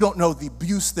encountered. You don't know the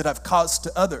abuse that I've caused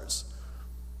to others.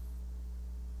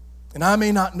 And I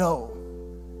may not know,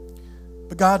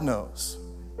 but God knows.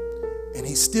 And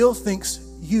He still thinks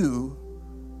you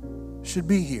should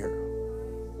be here.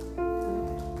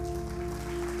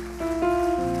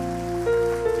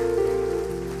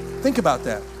 Think about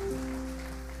that.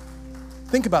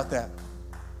 Think about that.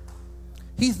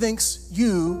 He thinks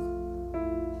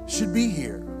you should be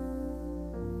here.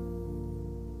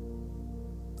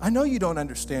 I know you don't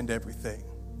understand everything.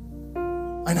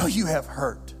 I know you have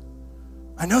hurt.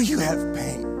 I know you have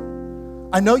pain.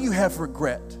 I know you have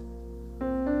regret.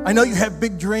 I know you have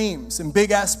big dreams and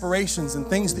big aspirations and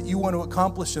things that you want to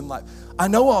accomplish in life. I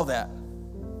know all that.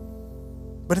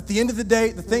 But at the end of the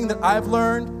day, the thing that I've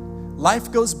learned,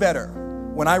 life goes better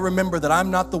when I remember that I'm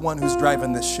not the one who's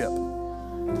driving this ship.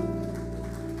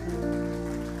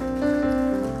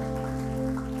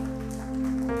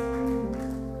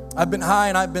 I've been high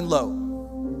and I've been low,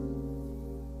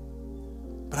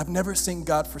 but I've never seen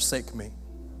God forsake me.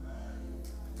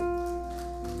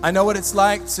 I know what it's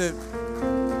like to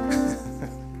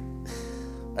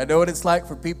I know what it's like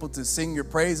for people to sing your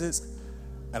praises,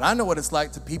 and I know what it's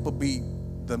like to people be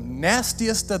the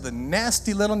nastiest of the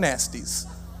nasty little nasties.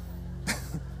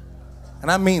 And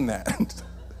I mean that.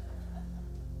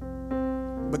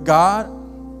 But God's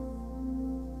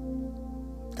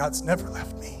never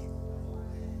left me.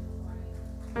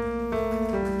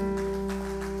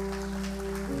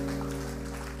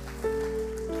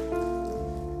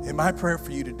 And my prayer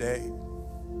for you today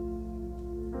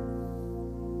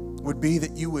would be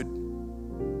that you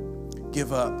would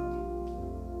give up,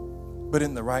 but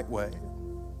in the right way.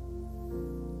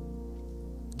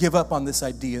 Give up on this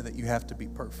idea that you have to be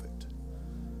perfect.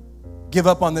 Give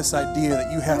up on this idea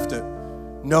that you have to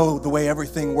know the way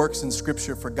everything works in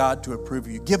Scripture for God to approve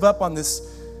of you. Give up on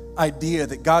this idea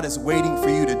that God is waiting for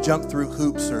you to jump through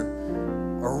hoops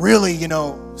or really,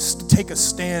 take a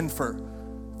stand for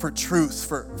truth,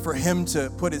 for Him to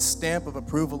put His stamp of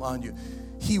approval on you.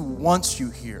 He wants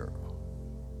you here.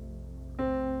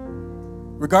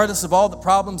 Regardless of all the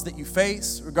problems that you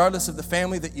face, regardless of the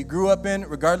family that you grew up in,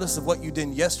 regardless of what you did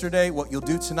yesterday, what you'll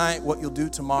do tonight, what you'll do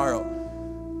tomorrow,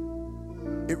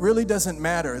 it really doesn't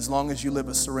matter as long as you live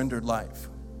a surrendered life.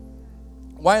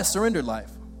 Why a surrendered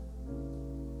life?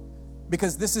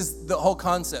 Because this is the whole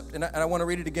concept. And I want to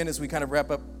read it again as we kind of wrap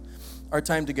up our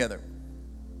time together.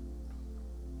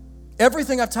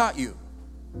 Everything I've taught you.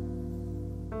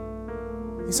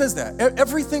 He says that.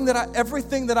 Everything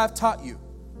that I've taught you.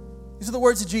 These are the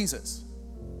words of Jesus.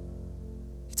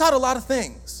 He taught a lot of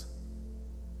things.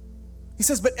 He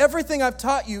says, but everything I've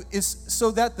taught you is so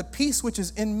that the peace which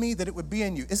is in me, that it would be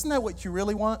in you. Isn't that what you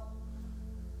really want?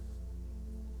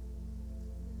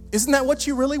 Isn't that what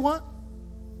you really want?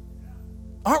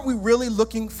 Aren't we really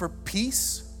looking for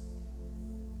peace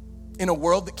in a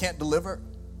world that can't deliver?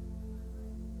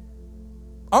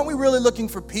 Aren't we really looking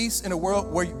for peace in a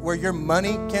world where your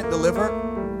money can't deliver?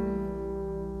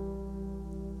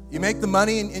 You make the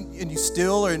money and you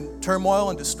still are in turmoil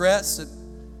and distress. And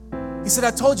he said,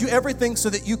 I told you everything so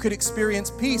that you could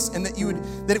experience peace and that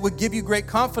it would give you great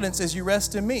confidence as you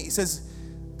rest in me. He says,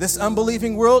 this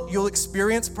unbelieving world, you'll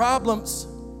experience problems.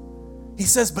 He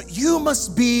says, but you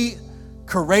must be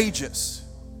courageous,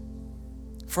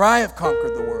 for I have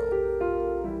conquered the world.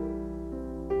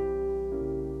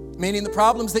 Meaning the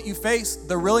problems that you face,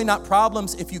 they're really not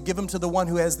problems if you give them to the one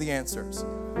who has the answers.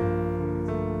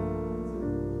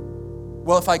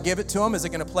 Well, if I give it to him, is it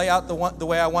going to play out the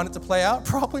way I want it to play out?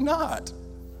 Probably not.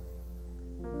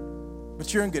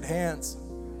 But you're in good hands.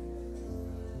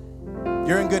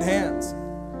 You're in good hands.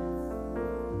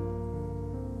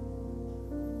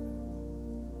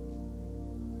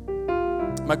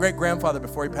 My great-grandfather,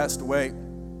 before he passed away,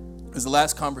 was the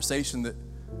last conversation that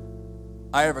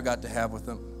I ever got to have with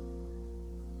him.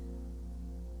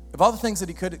 Of all the things that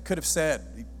he could have said,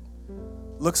 he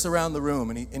looks around the room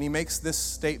and he makes this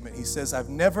statement. He says, I've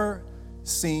never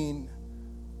seen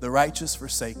the righteous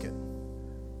forsaken.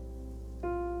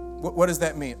 What does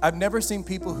that mean? I've never seen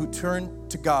people who turn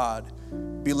to God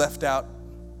be left out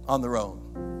on their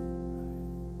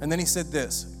own. And then he said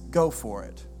this, go for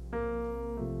it.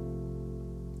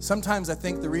 Sometimes I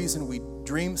think the reason we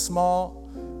dream small,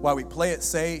 why we play it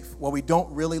safe, why we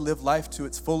don't really live life to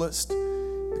its fullest,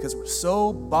 because we're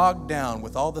so bogged down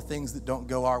with all the things that don't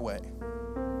go our way.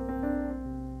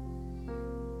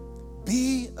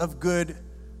 Be of good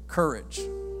courage.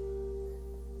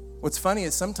 What's funny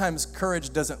is sometimes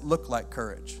courage doesn't look like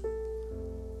courage.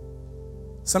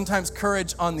 Sometimes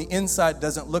courage on the inside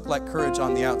doesn't look like courage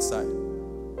on the outside.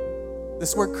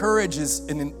 This word courage is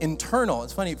an internal,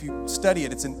 it's funny if you study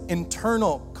it, it's an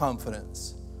internal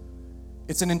confidence.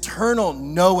 It's an internal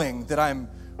knowing that I'm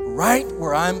right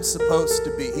where I'm supposed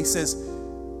to be. He says,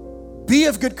 be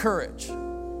of good courage.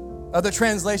 Other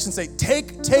translations say,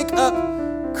 take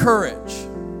up courage.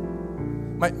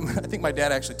 I think my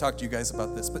dad actually talked to you guys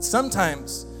about this, but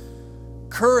sometimes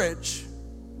courage,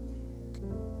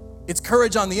 it's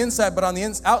courage on the inside, but on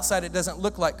the outside it doesn't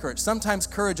look like courage. Sometimes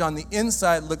courage on the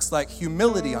inside looks like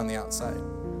humility on the outside.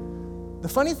 The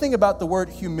funny thing about the word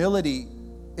humility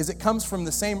is it comes from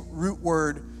the same root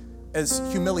word as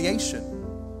humiliation.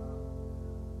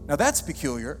 Now that's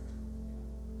peculiar.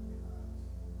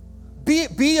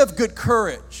 Be of good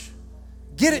courage.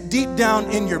 Get it deep down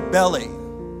in your belly.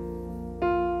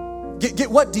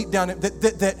 Get what deep down?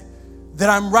 That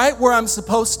I'm right where I'm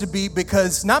supposed to be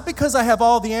because, not because I have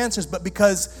all the answers, but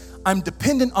because I'm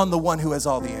dependent on the one who has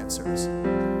all the answers.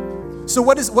 So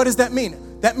what does that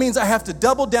mean? That means I have to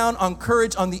double down on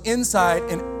courage on the inside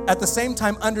and at the same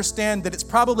time understand that it's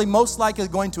probably most likely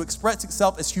going to express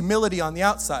itself as humility on the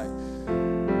outside.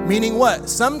 Meaning what?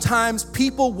 Sometimes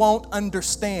people won't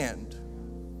understand.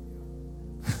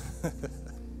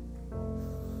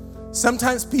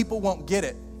 Sometimes people won't get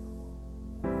it.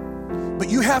 But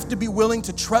you have to be willing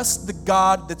to trust the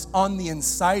God that's on the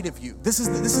inside of you. This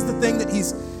is the thing that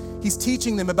he's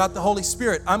teaching them about the Holy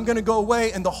Spirit. I'm going to go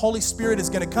away and the Holy Spirit is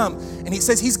going to come. And he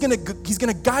says he's going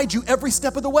to guide you every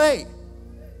step of the way.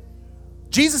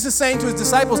 Jesus is saying to his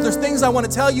disciples, there's things I want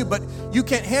to tell you, but you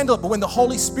can't handle it. But when the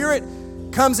Holy Spirit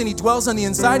comes and he dwells on the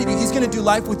inside of you, he's going to do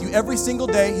life with you every single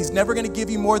day. He's never going to give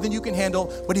you more than you can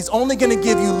handle, but he's only going to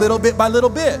give you little bit by little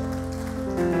bit.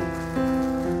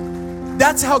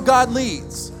 That's how God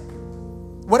leads.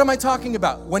 What am I talking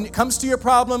about? When it comes to your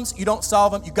problems, you don't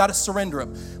solve them, you got to surrender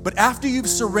them. But after you've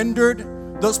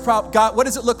surrendered those problems, God, what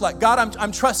does it look like? God,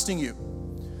 I'm trusting you.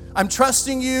 I'm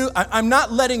trusting you. I'm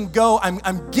not letting go.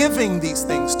 I'm giving these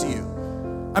things to you.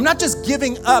 I'm not just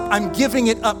giving up, I'm giving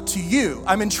it up to you.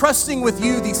 I'm entrusting with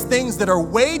you these things that are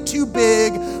way too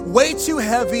big, way too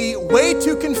heavy, way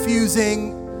too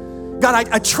confusing. God,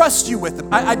 I trust you with them.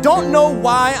 I don't know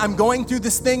why I'm going through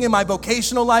this thing in my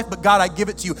vocational life, but God, I give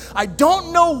it to you. I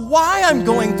don't know why I'm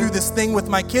going through this thing with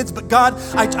my kids, but God,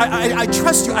 I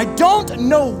trust you. I don't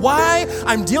know why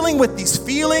I'm dealing with these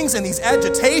feelings and these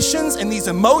agitations and these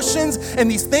emotions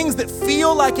and these things that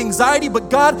feel like anxiety,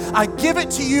 but God, I give it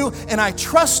to you and I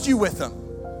trust you with them.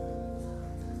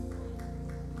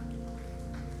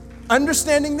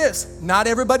 Understanding this, not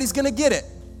everybody's going to get it.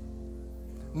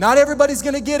 Not everybody's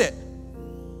going to get it.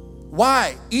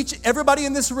 Why? Everybody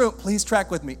in this room, please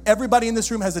track with me. Everybody in this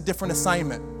room has a different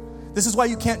assignment. This is why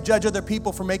you can't judge other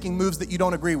people for making moves that you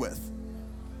don't agree with.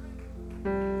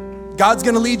 God's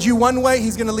going to lead you one way,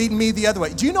 he's going to lead me the other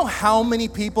way. Do you know how many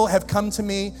people have come to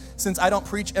me since I don't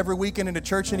preach every weekend in a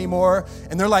church anymore,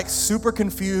 and they're like super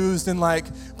confused and like,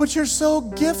 but you're so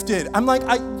gifted. I'm like,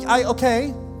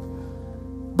 okay,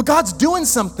 but God's doing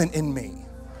something in me.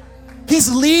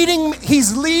 He's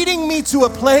leading me to a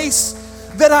place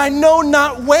that I know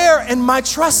not where, and my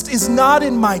trust is not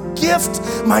in my gift.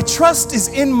 My trust is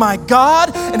in my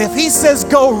God, and if he says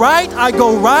go right, I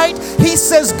go right. He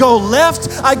says go left,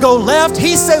 I go left.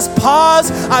 He says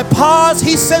pause, I pause.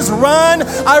 He says run,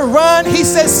 I run. He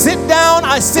says sit down,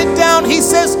 I sit down. He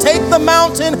says take the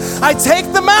mountain, I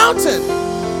take the mountain.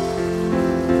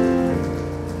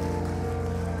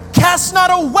 Cast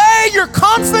not away your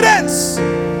confidence,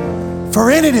 for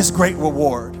in it is great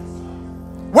reward.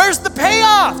 Where's the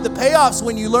payoff? The payoff's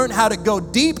when you learn how to go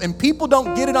deep, and people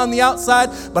don't get it on the outside,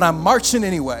 but I'm marching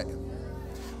anyway.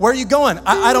 Where are you going?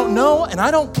 I don't know, and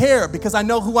I don't care, because I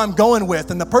know who I'm going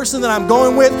with. And the person that I'm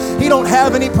going with, he don't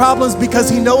have any problems because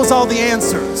he knows all the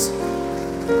answers.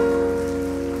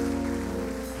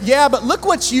 Yeah, but look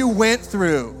what you went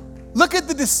through. Look at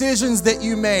the decisions that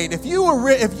you made. If you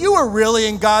were really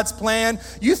in God's plan,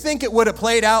 you think it would have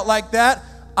played out like that?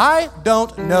 I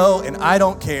don't know, and I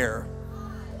don't care.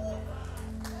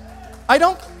 I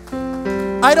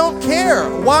don't care.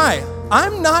 Why?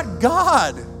 I'm not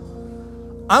God.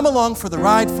 I'm along for the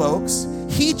ride, folks.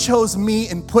 He chose me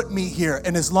and put me here.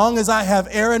 And as long as I have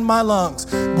air in my lungs,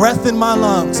 breath in my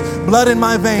lungs, blood in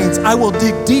my veins, I will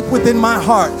dig deep within my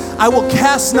heart. I will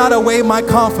cast not away my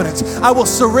confidence. I will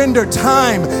surrender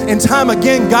time and time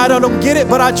again. God, I don't get it,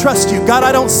 but I trust you. God,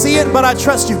 I don't see it, but I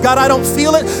trust you. God, I don't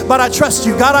feel it, but I trust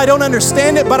you. God, I don't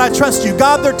understand it, but I trust you.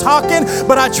 God, they're talking,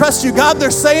 but I trust you. God,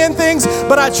 they're saying things,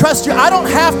 but I trust you. I don't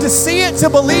have to see it to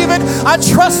believe it. I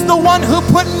trust the one who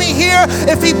put me here.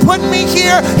 If he put me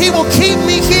here, he will keep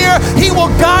me here. He will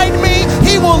guide me.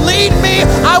 He will lead me.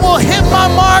 I will hit my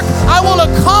mark. I will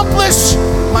accomplish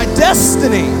my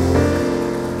destiny.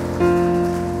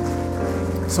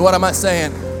 So what am I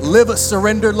saying? Live a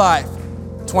surrendered life,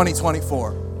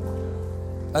 2024.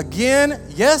 Again,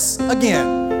 yes,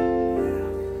 again.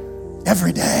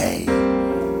 Every day.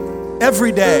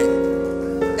 Every day.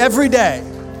 Every day.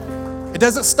 It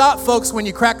doesn't stop, folks, when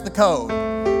you crack the code.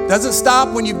 It doesn't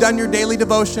stop when you've done your daily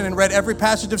devotion and read every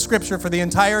passage of Scripture for the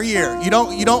entire year. You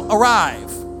don't arrive.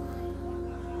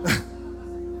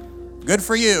 Good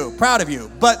for you. Proud of you.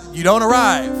 But you don't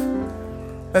arrive.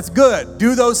 That's good.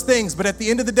 Do those things. But at the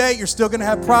end of the day, you're still going to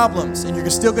have problems, and you're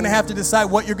still going to have to decide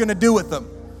what you're going to do with them.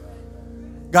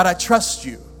 God, I trust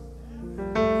you.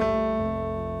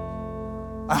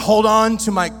 I hold on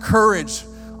to my courage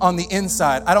on the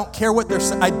inside. I don't care what they're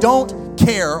saying. I don't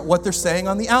care what they're saying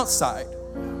on the outside.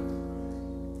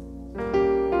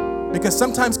 Because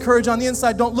sometimes courage on the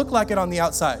inside don't look like it on the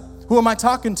outside. Who am I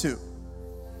talking to?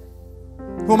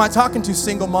 Who am I talking to?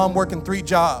 Single mom working 3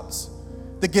 jobs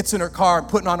that gets in her car and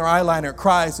putting on her eyeliner,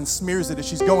 cries and smears it as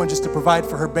she's going just to provide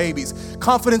for her babies.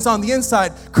 Confidence on the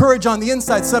inside, courage on the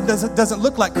inside. Some doesn't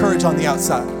look like courage on the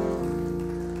outside.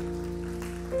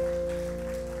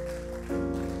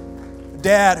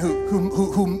 Dad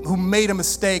who made a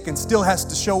mistake and still has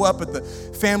to show up at the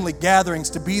family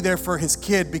gatherings to be there for his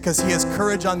kid because he has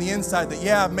courage on the inside that,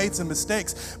 yeah, I've made some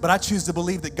mistakes, but I choose to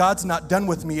believe that God's not done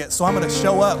with me yet, so I'm going to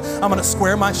show up. I'm going to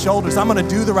square my shoulders. I'm going to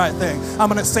do the right thing. I'm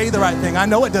going to say the right thing. I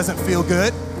know it doesn't feel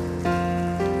good.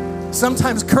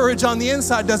 Sometimes courage on the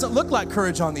inside doesn't look like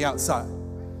courage on the outside.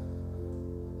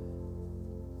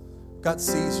 God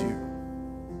sees you.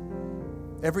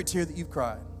 Every tear that you've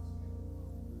cried.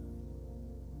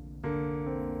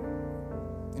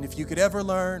 And if you could ever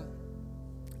learn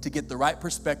to get the right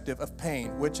perspective of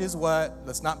pain, which is what,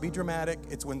 let's not be dramatic,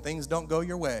 it's when things don't go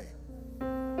your way.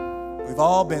 We've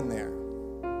all been there.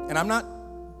 And I'm not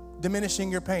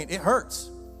diminishing your pain. It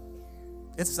hurts.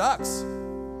 It sucks.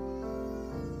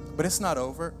 But it's not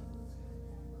over.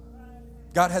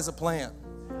 God has a plan.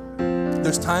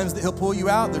 There's times that he'll pull you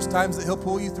out. There's times that he'll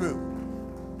pull you through.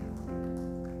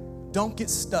 Don't get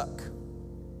stuck.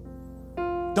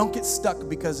 Don't get stuck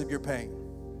because of your pain.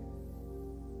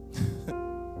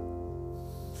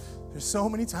 There's so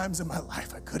many times in my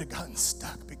life I could have gotten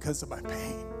stuck because of my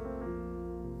pain.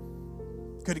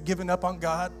 Could have given up on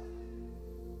God.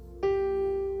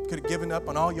 Could have given up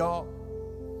on all y'all.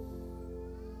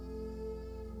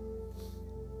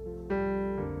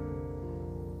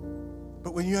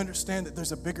 But when you understand that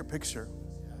there's a bigger picture,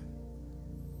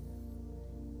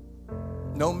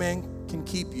 no man can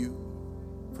keep you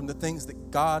from the things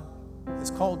that God has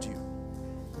called you.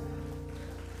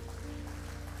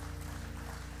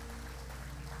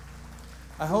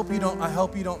 I hope you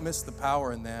don't miss the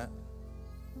power in that.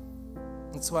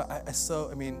 That's why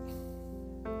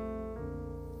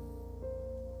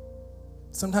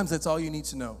sometimes that's all you need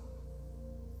to know.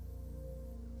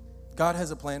 God has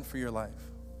a plan for your life.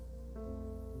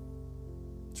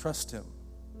 Trust him.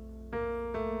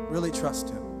 Really trust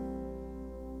him.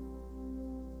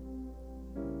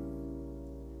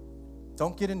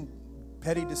 Don't get in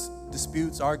petty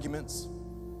disputes, arguments.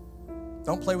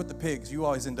 Don't play with the pigs. You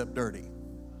always end up dirty.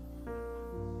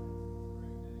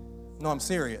 No, I'm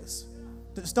serious.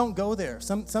 Just don't go there.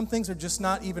 Some things are just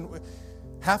not even,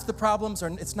 half the problems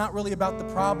it's not really about the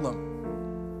problem.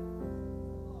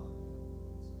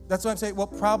 That's what I'm saying. Well,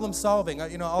 problem solving.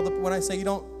 When I say you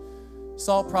don't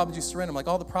solve problems, you surrender. I'm like,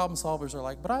 all the problem solvers are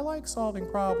like, but I like solving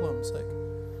problems. Like,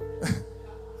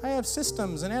 I have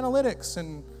systems and analytics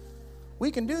and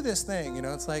we can do this thing.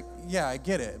 It's like, yeah, I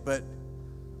get it. But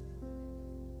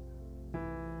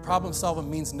problem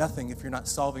solving means nothing if you're not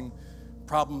solving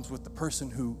problems with the person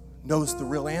who knows the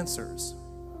real answers.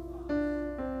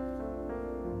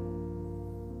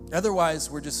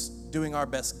 Otherwise, we're just doing our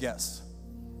best guess.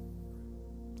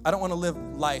 I don't want to live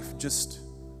life just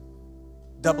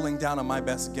doubling down on my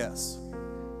best guess.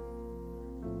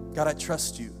 God, I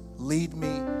trust you. Lead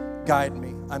me, guide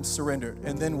me. I'm surrendered.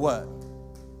 And then what?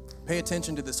 Pay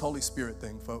attention to this Holy Spirit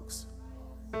thing, folks.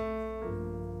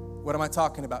 What am I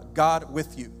talking about? God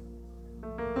with you.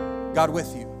 God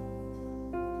with you.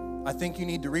 I think you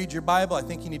need to read your Bible. I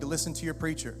think you need to listen to your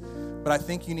preacher. But I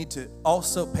think you need to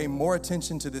also pay more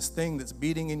attention to this thing that's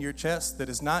beating in your chest that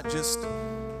is not just,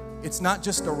 it's not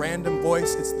just a random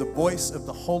voice. It's the voice of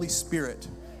the Holy Spirit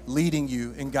leading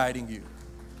you and guiding you.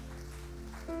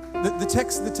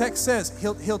 The text says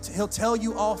he'll tell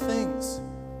you all things.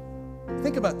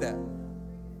 Think about that.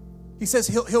 He says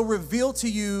he'll reveal to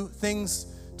you things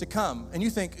to come. And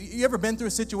you think, you ever been through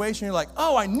a situation, you're like,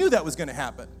 oh, I knew that was going to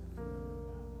happen.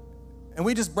 And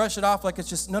we just brush it off like it's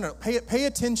just, no. Pay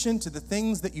attention to the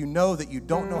things that you know that you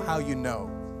don't know how you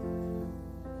know.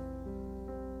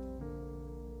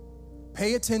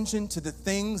 Pay attention to the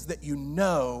things that you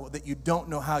know that you don't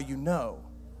know how you know.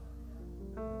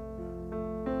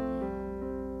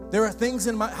 There are things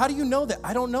in how do you know that?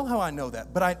 I don't know how I know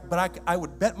that, but I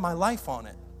would bet my life on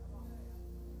it.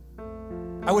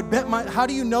 I would bet how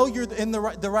do you know you're in the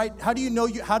right, how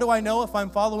do I know if I'm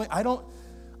following?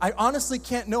 I honestly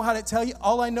can't know how to tell you.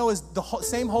 All I know is the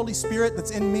same Holy Spirit that's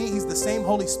in me. He's the same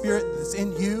Holy Spirit that's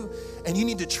in you. And you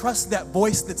need to trust that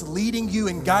voice that's leading you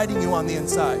and guiding you on the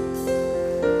inside.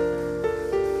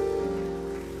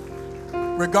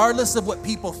 Regardless of what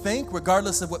people think,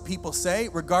 regardless of what people say,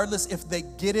 regardless if they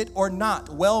get it or not.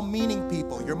 Well-meaning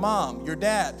people, your mom, your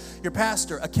dad, your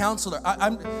pastor, a counselor.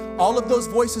 All of those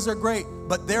voices are great,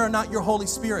 but they're not your Holy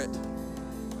Spirit.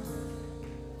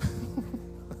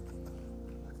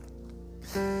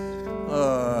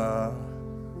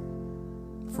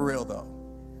 For real though.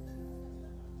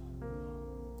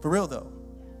 For real though.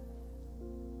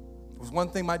 There's one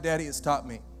thing my daddy has taught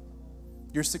me.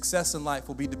 Your success in life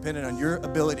will be dependent on your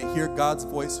ability to hear God's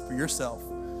voice for yourself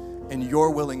and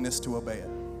your willingness to obey it.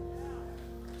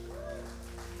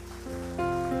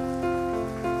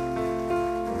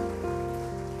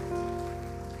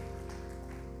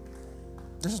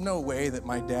 There's no way that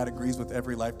my dad agrees with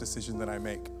every life decision that I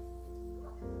make.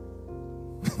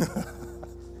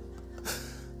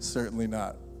 Certainly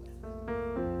not.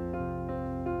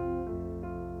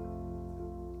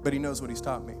 But he knows what he's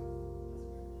taught me.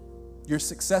 Your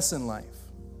success in life,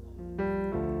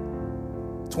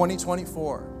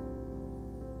 2024,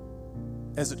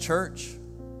 as a church,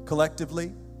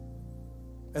 collectively,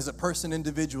 as a person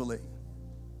individually,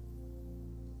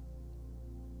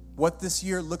 what this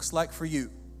year looks like for you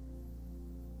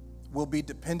will be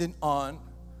dependent on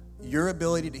your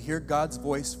ability to hear God's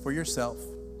voice for yourself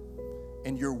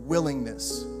and your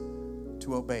willingness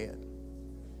to obey it.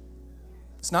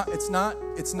 It's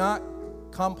not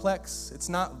complex. It's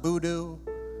not voodoo.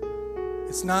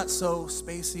 It's not so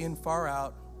spacey and far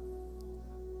out.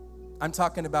 I'm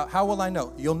talking about, how will I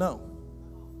know? You'll know.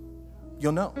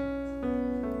 You'll know.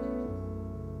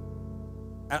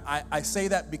 And I say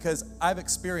that because I've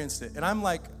experienced it. And I'm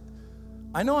like,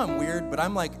 I know I'm weird, but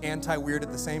I'm like anti-weird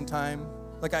at the same time.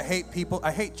 Like I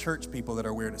hate church people that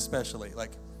are weird especially.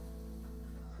 Like,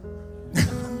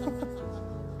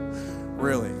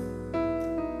 really.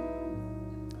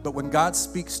 But when God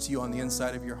speaks to you on the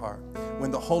inside of your heart,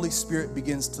 when the Holy Spirit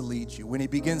begins to lead you, when he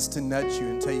begins to nudge you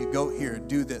and tell you, go here,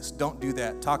 do this, don't do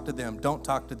that, talk to them, don't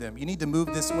talk to them. You need to move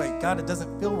this way. God, it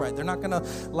doesn't feel right. They're not going to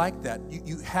like that.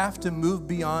 You have to move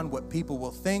beyond what people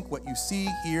will think, what you see,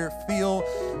 hear, feel,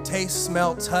 taste,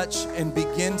 smell, touch, and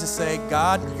begin to say,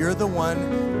 God, you're the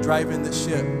one driving the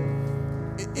ship.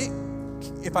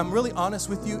 if I'm really honest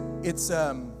with you,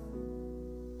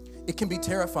 it can be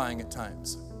terrifying at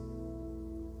times.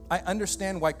 I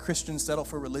understand why Christians settle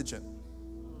for religion.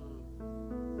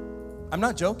 I'm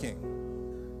not joking.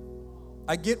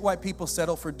 I get why people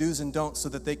settle for do's and don'ts so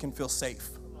that they can feel safe.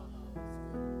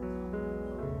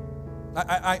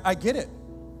 I get it.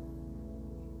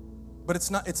 But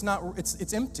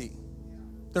it's empty.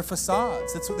 They're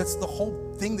facades. That's the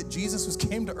whole thing that Jesus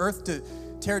came to earth to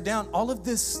tear down. All of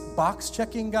this box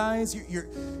checking, guys,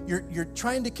 you're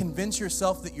trying to convince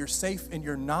yourself that you're safe and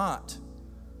you're not.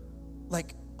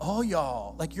 Like, all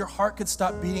y'all, like your heart could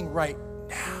stop beating right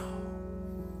now.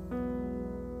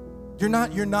 You're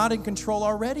not in control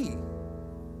already.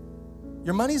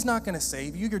 Your money's not going to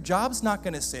save you. Your job's not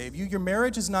going to save you. Your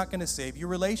marriage is not going to save you.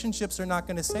 Relationships are not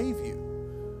going to save you.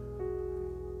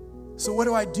 So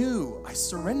what do? I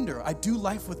surrender. I do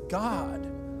life with God.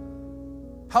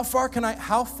 How far can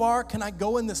I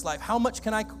go in this life? How much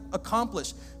can I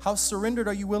accomplish? How surrendered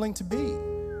are you willing to be?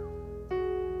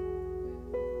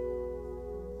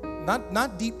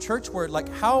 Not deep church word, like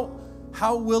how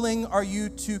willing are you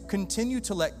to continue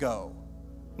to let go?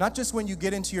 Not just when you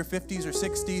get into your 50s or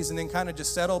 60s and then kind of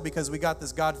just settle because we got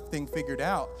this God thing figured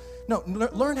out. No,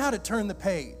 learn how to turn the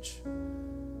page.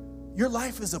 Your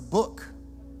life is a book.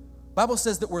 Bible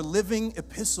says that we're living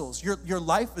epistles. Your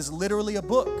life is literally a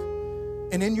book.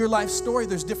 And in your life story,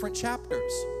 there's different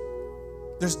chapters.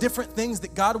 There's different things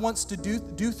that God wants to do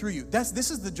through you.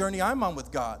 This is the journey I'm on with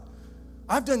God.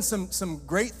 I've done some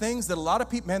great things that a lot of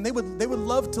people, man, they would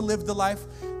love to live the life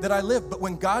that I live. But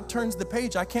when God turns the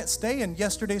page, I can't stay in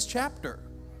yesterday's chapter.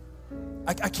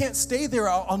 I can't stay there.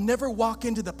 I'll never walk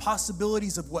into the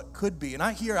possibilities of what could be. And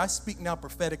I speak now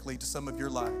prophetically to some of your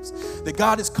lives, that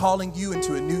God is calling you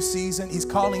into a new season. He's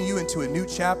calling you into a new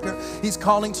chapter. He's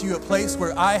calling to you a place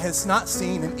where eye has not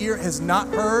seen and ear has not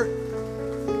heard.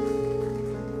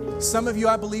 Some of you,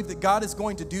 I believe that God is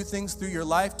going to do things through your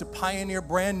life to pioneer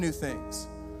brand new things.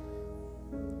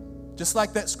 Just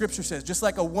like that scripture says, just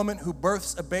like a woman who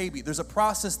births a baby, there's a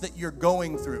process that you're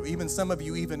going through, even some of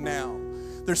you even now.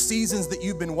 There's seasons that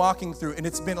you've been walking through, and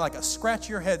it's been like a scratch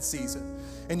your head season.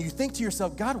 And you think to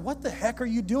yourself, God, what the heck are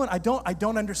you doing? I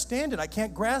don't understand it. I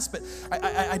can't grasp it.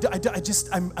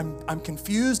 I'm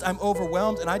confused. I'm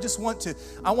overwhelmed. And I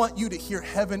want you to hear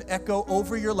heaven echo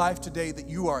over your life today that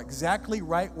you are exactly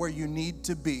right where you need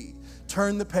to be.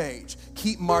 Turn the page.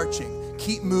 Keep marching.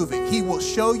 Keep moving. He will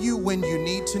show you when you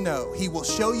need to know. He will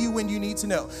show you when you need to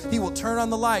know. He will turn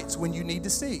on the lights when you need to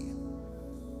see.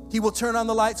 He will turn on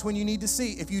the lights when you need to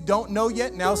see. If you don't know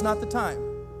yet, now's not the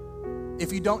time.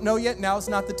 If you don't know yet, now's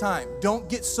not the time. Don't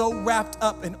get so wrapped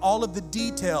up in all of the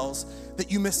details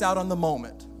that you miss out on the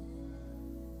moment.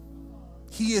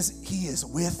 He is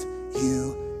with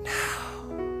you now.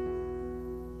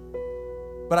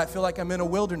 But I feel like I'm in a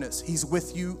wilderness. He's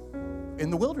with you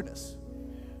in the wilderness.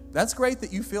 That's great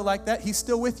that you feel like that. He's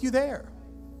still with you there.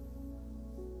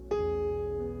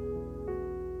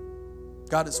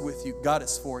 God is with you. God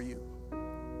is for you.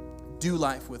 Do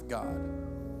life with God.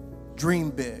 Dream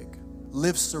big.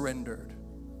 Live surrendered.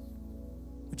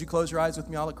 Would you close your eyes with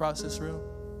me all across this room?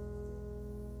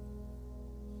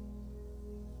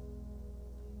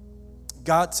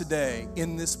 God, today,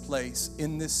 in this place,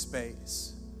 in this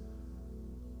space,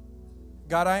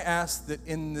 God, I ask that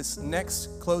in this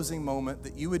next closing moment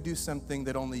that you would do something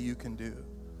that only you can do.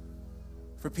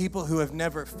 For people who have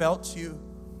never felt you,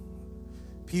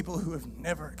 people who have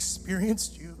never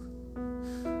experienced you,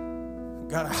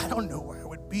 God, I don't know where I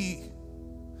would be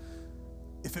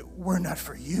if it were not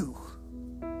for you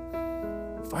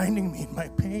finding me in my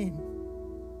pain,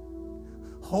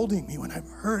 holding me when I'm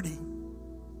hurting.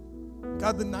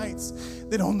 God, the nights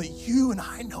that only you and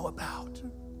I know about,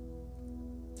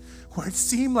 where it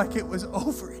seemed like it was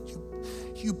over and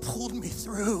you pulled me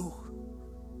through.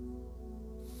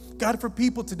 God, for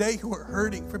people today who are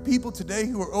hurting, for people today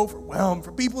who are overwhelmed,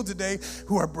 for people today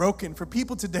who are broken, for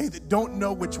people today that don't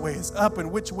know which way is up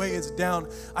and which way is down,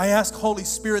 I ask, Holy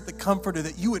Spirit, the Comforter,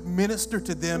 that you would minister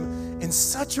to them in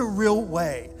such a real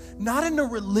way, not in a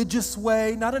religious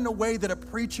way, not in a way that a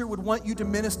preacher would want you to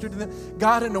minister to them,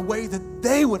 God, in a way that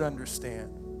they would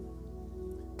understand.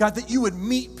 God, that you would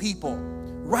meet people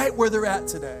right where they're at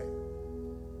today.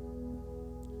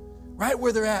 Right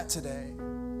where they're at today.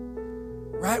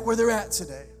 Right where they're at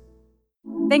today.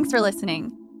 Thanks for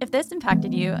listening. If this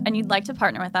impacted you and you'd like to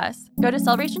partner with us, go to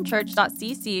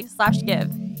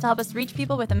celebrationchurch.cc/give to help us reach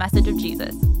people with the message of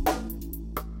Jesus.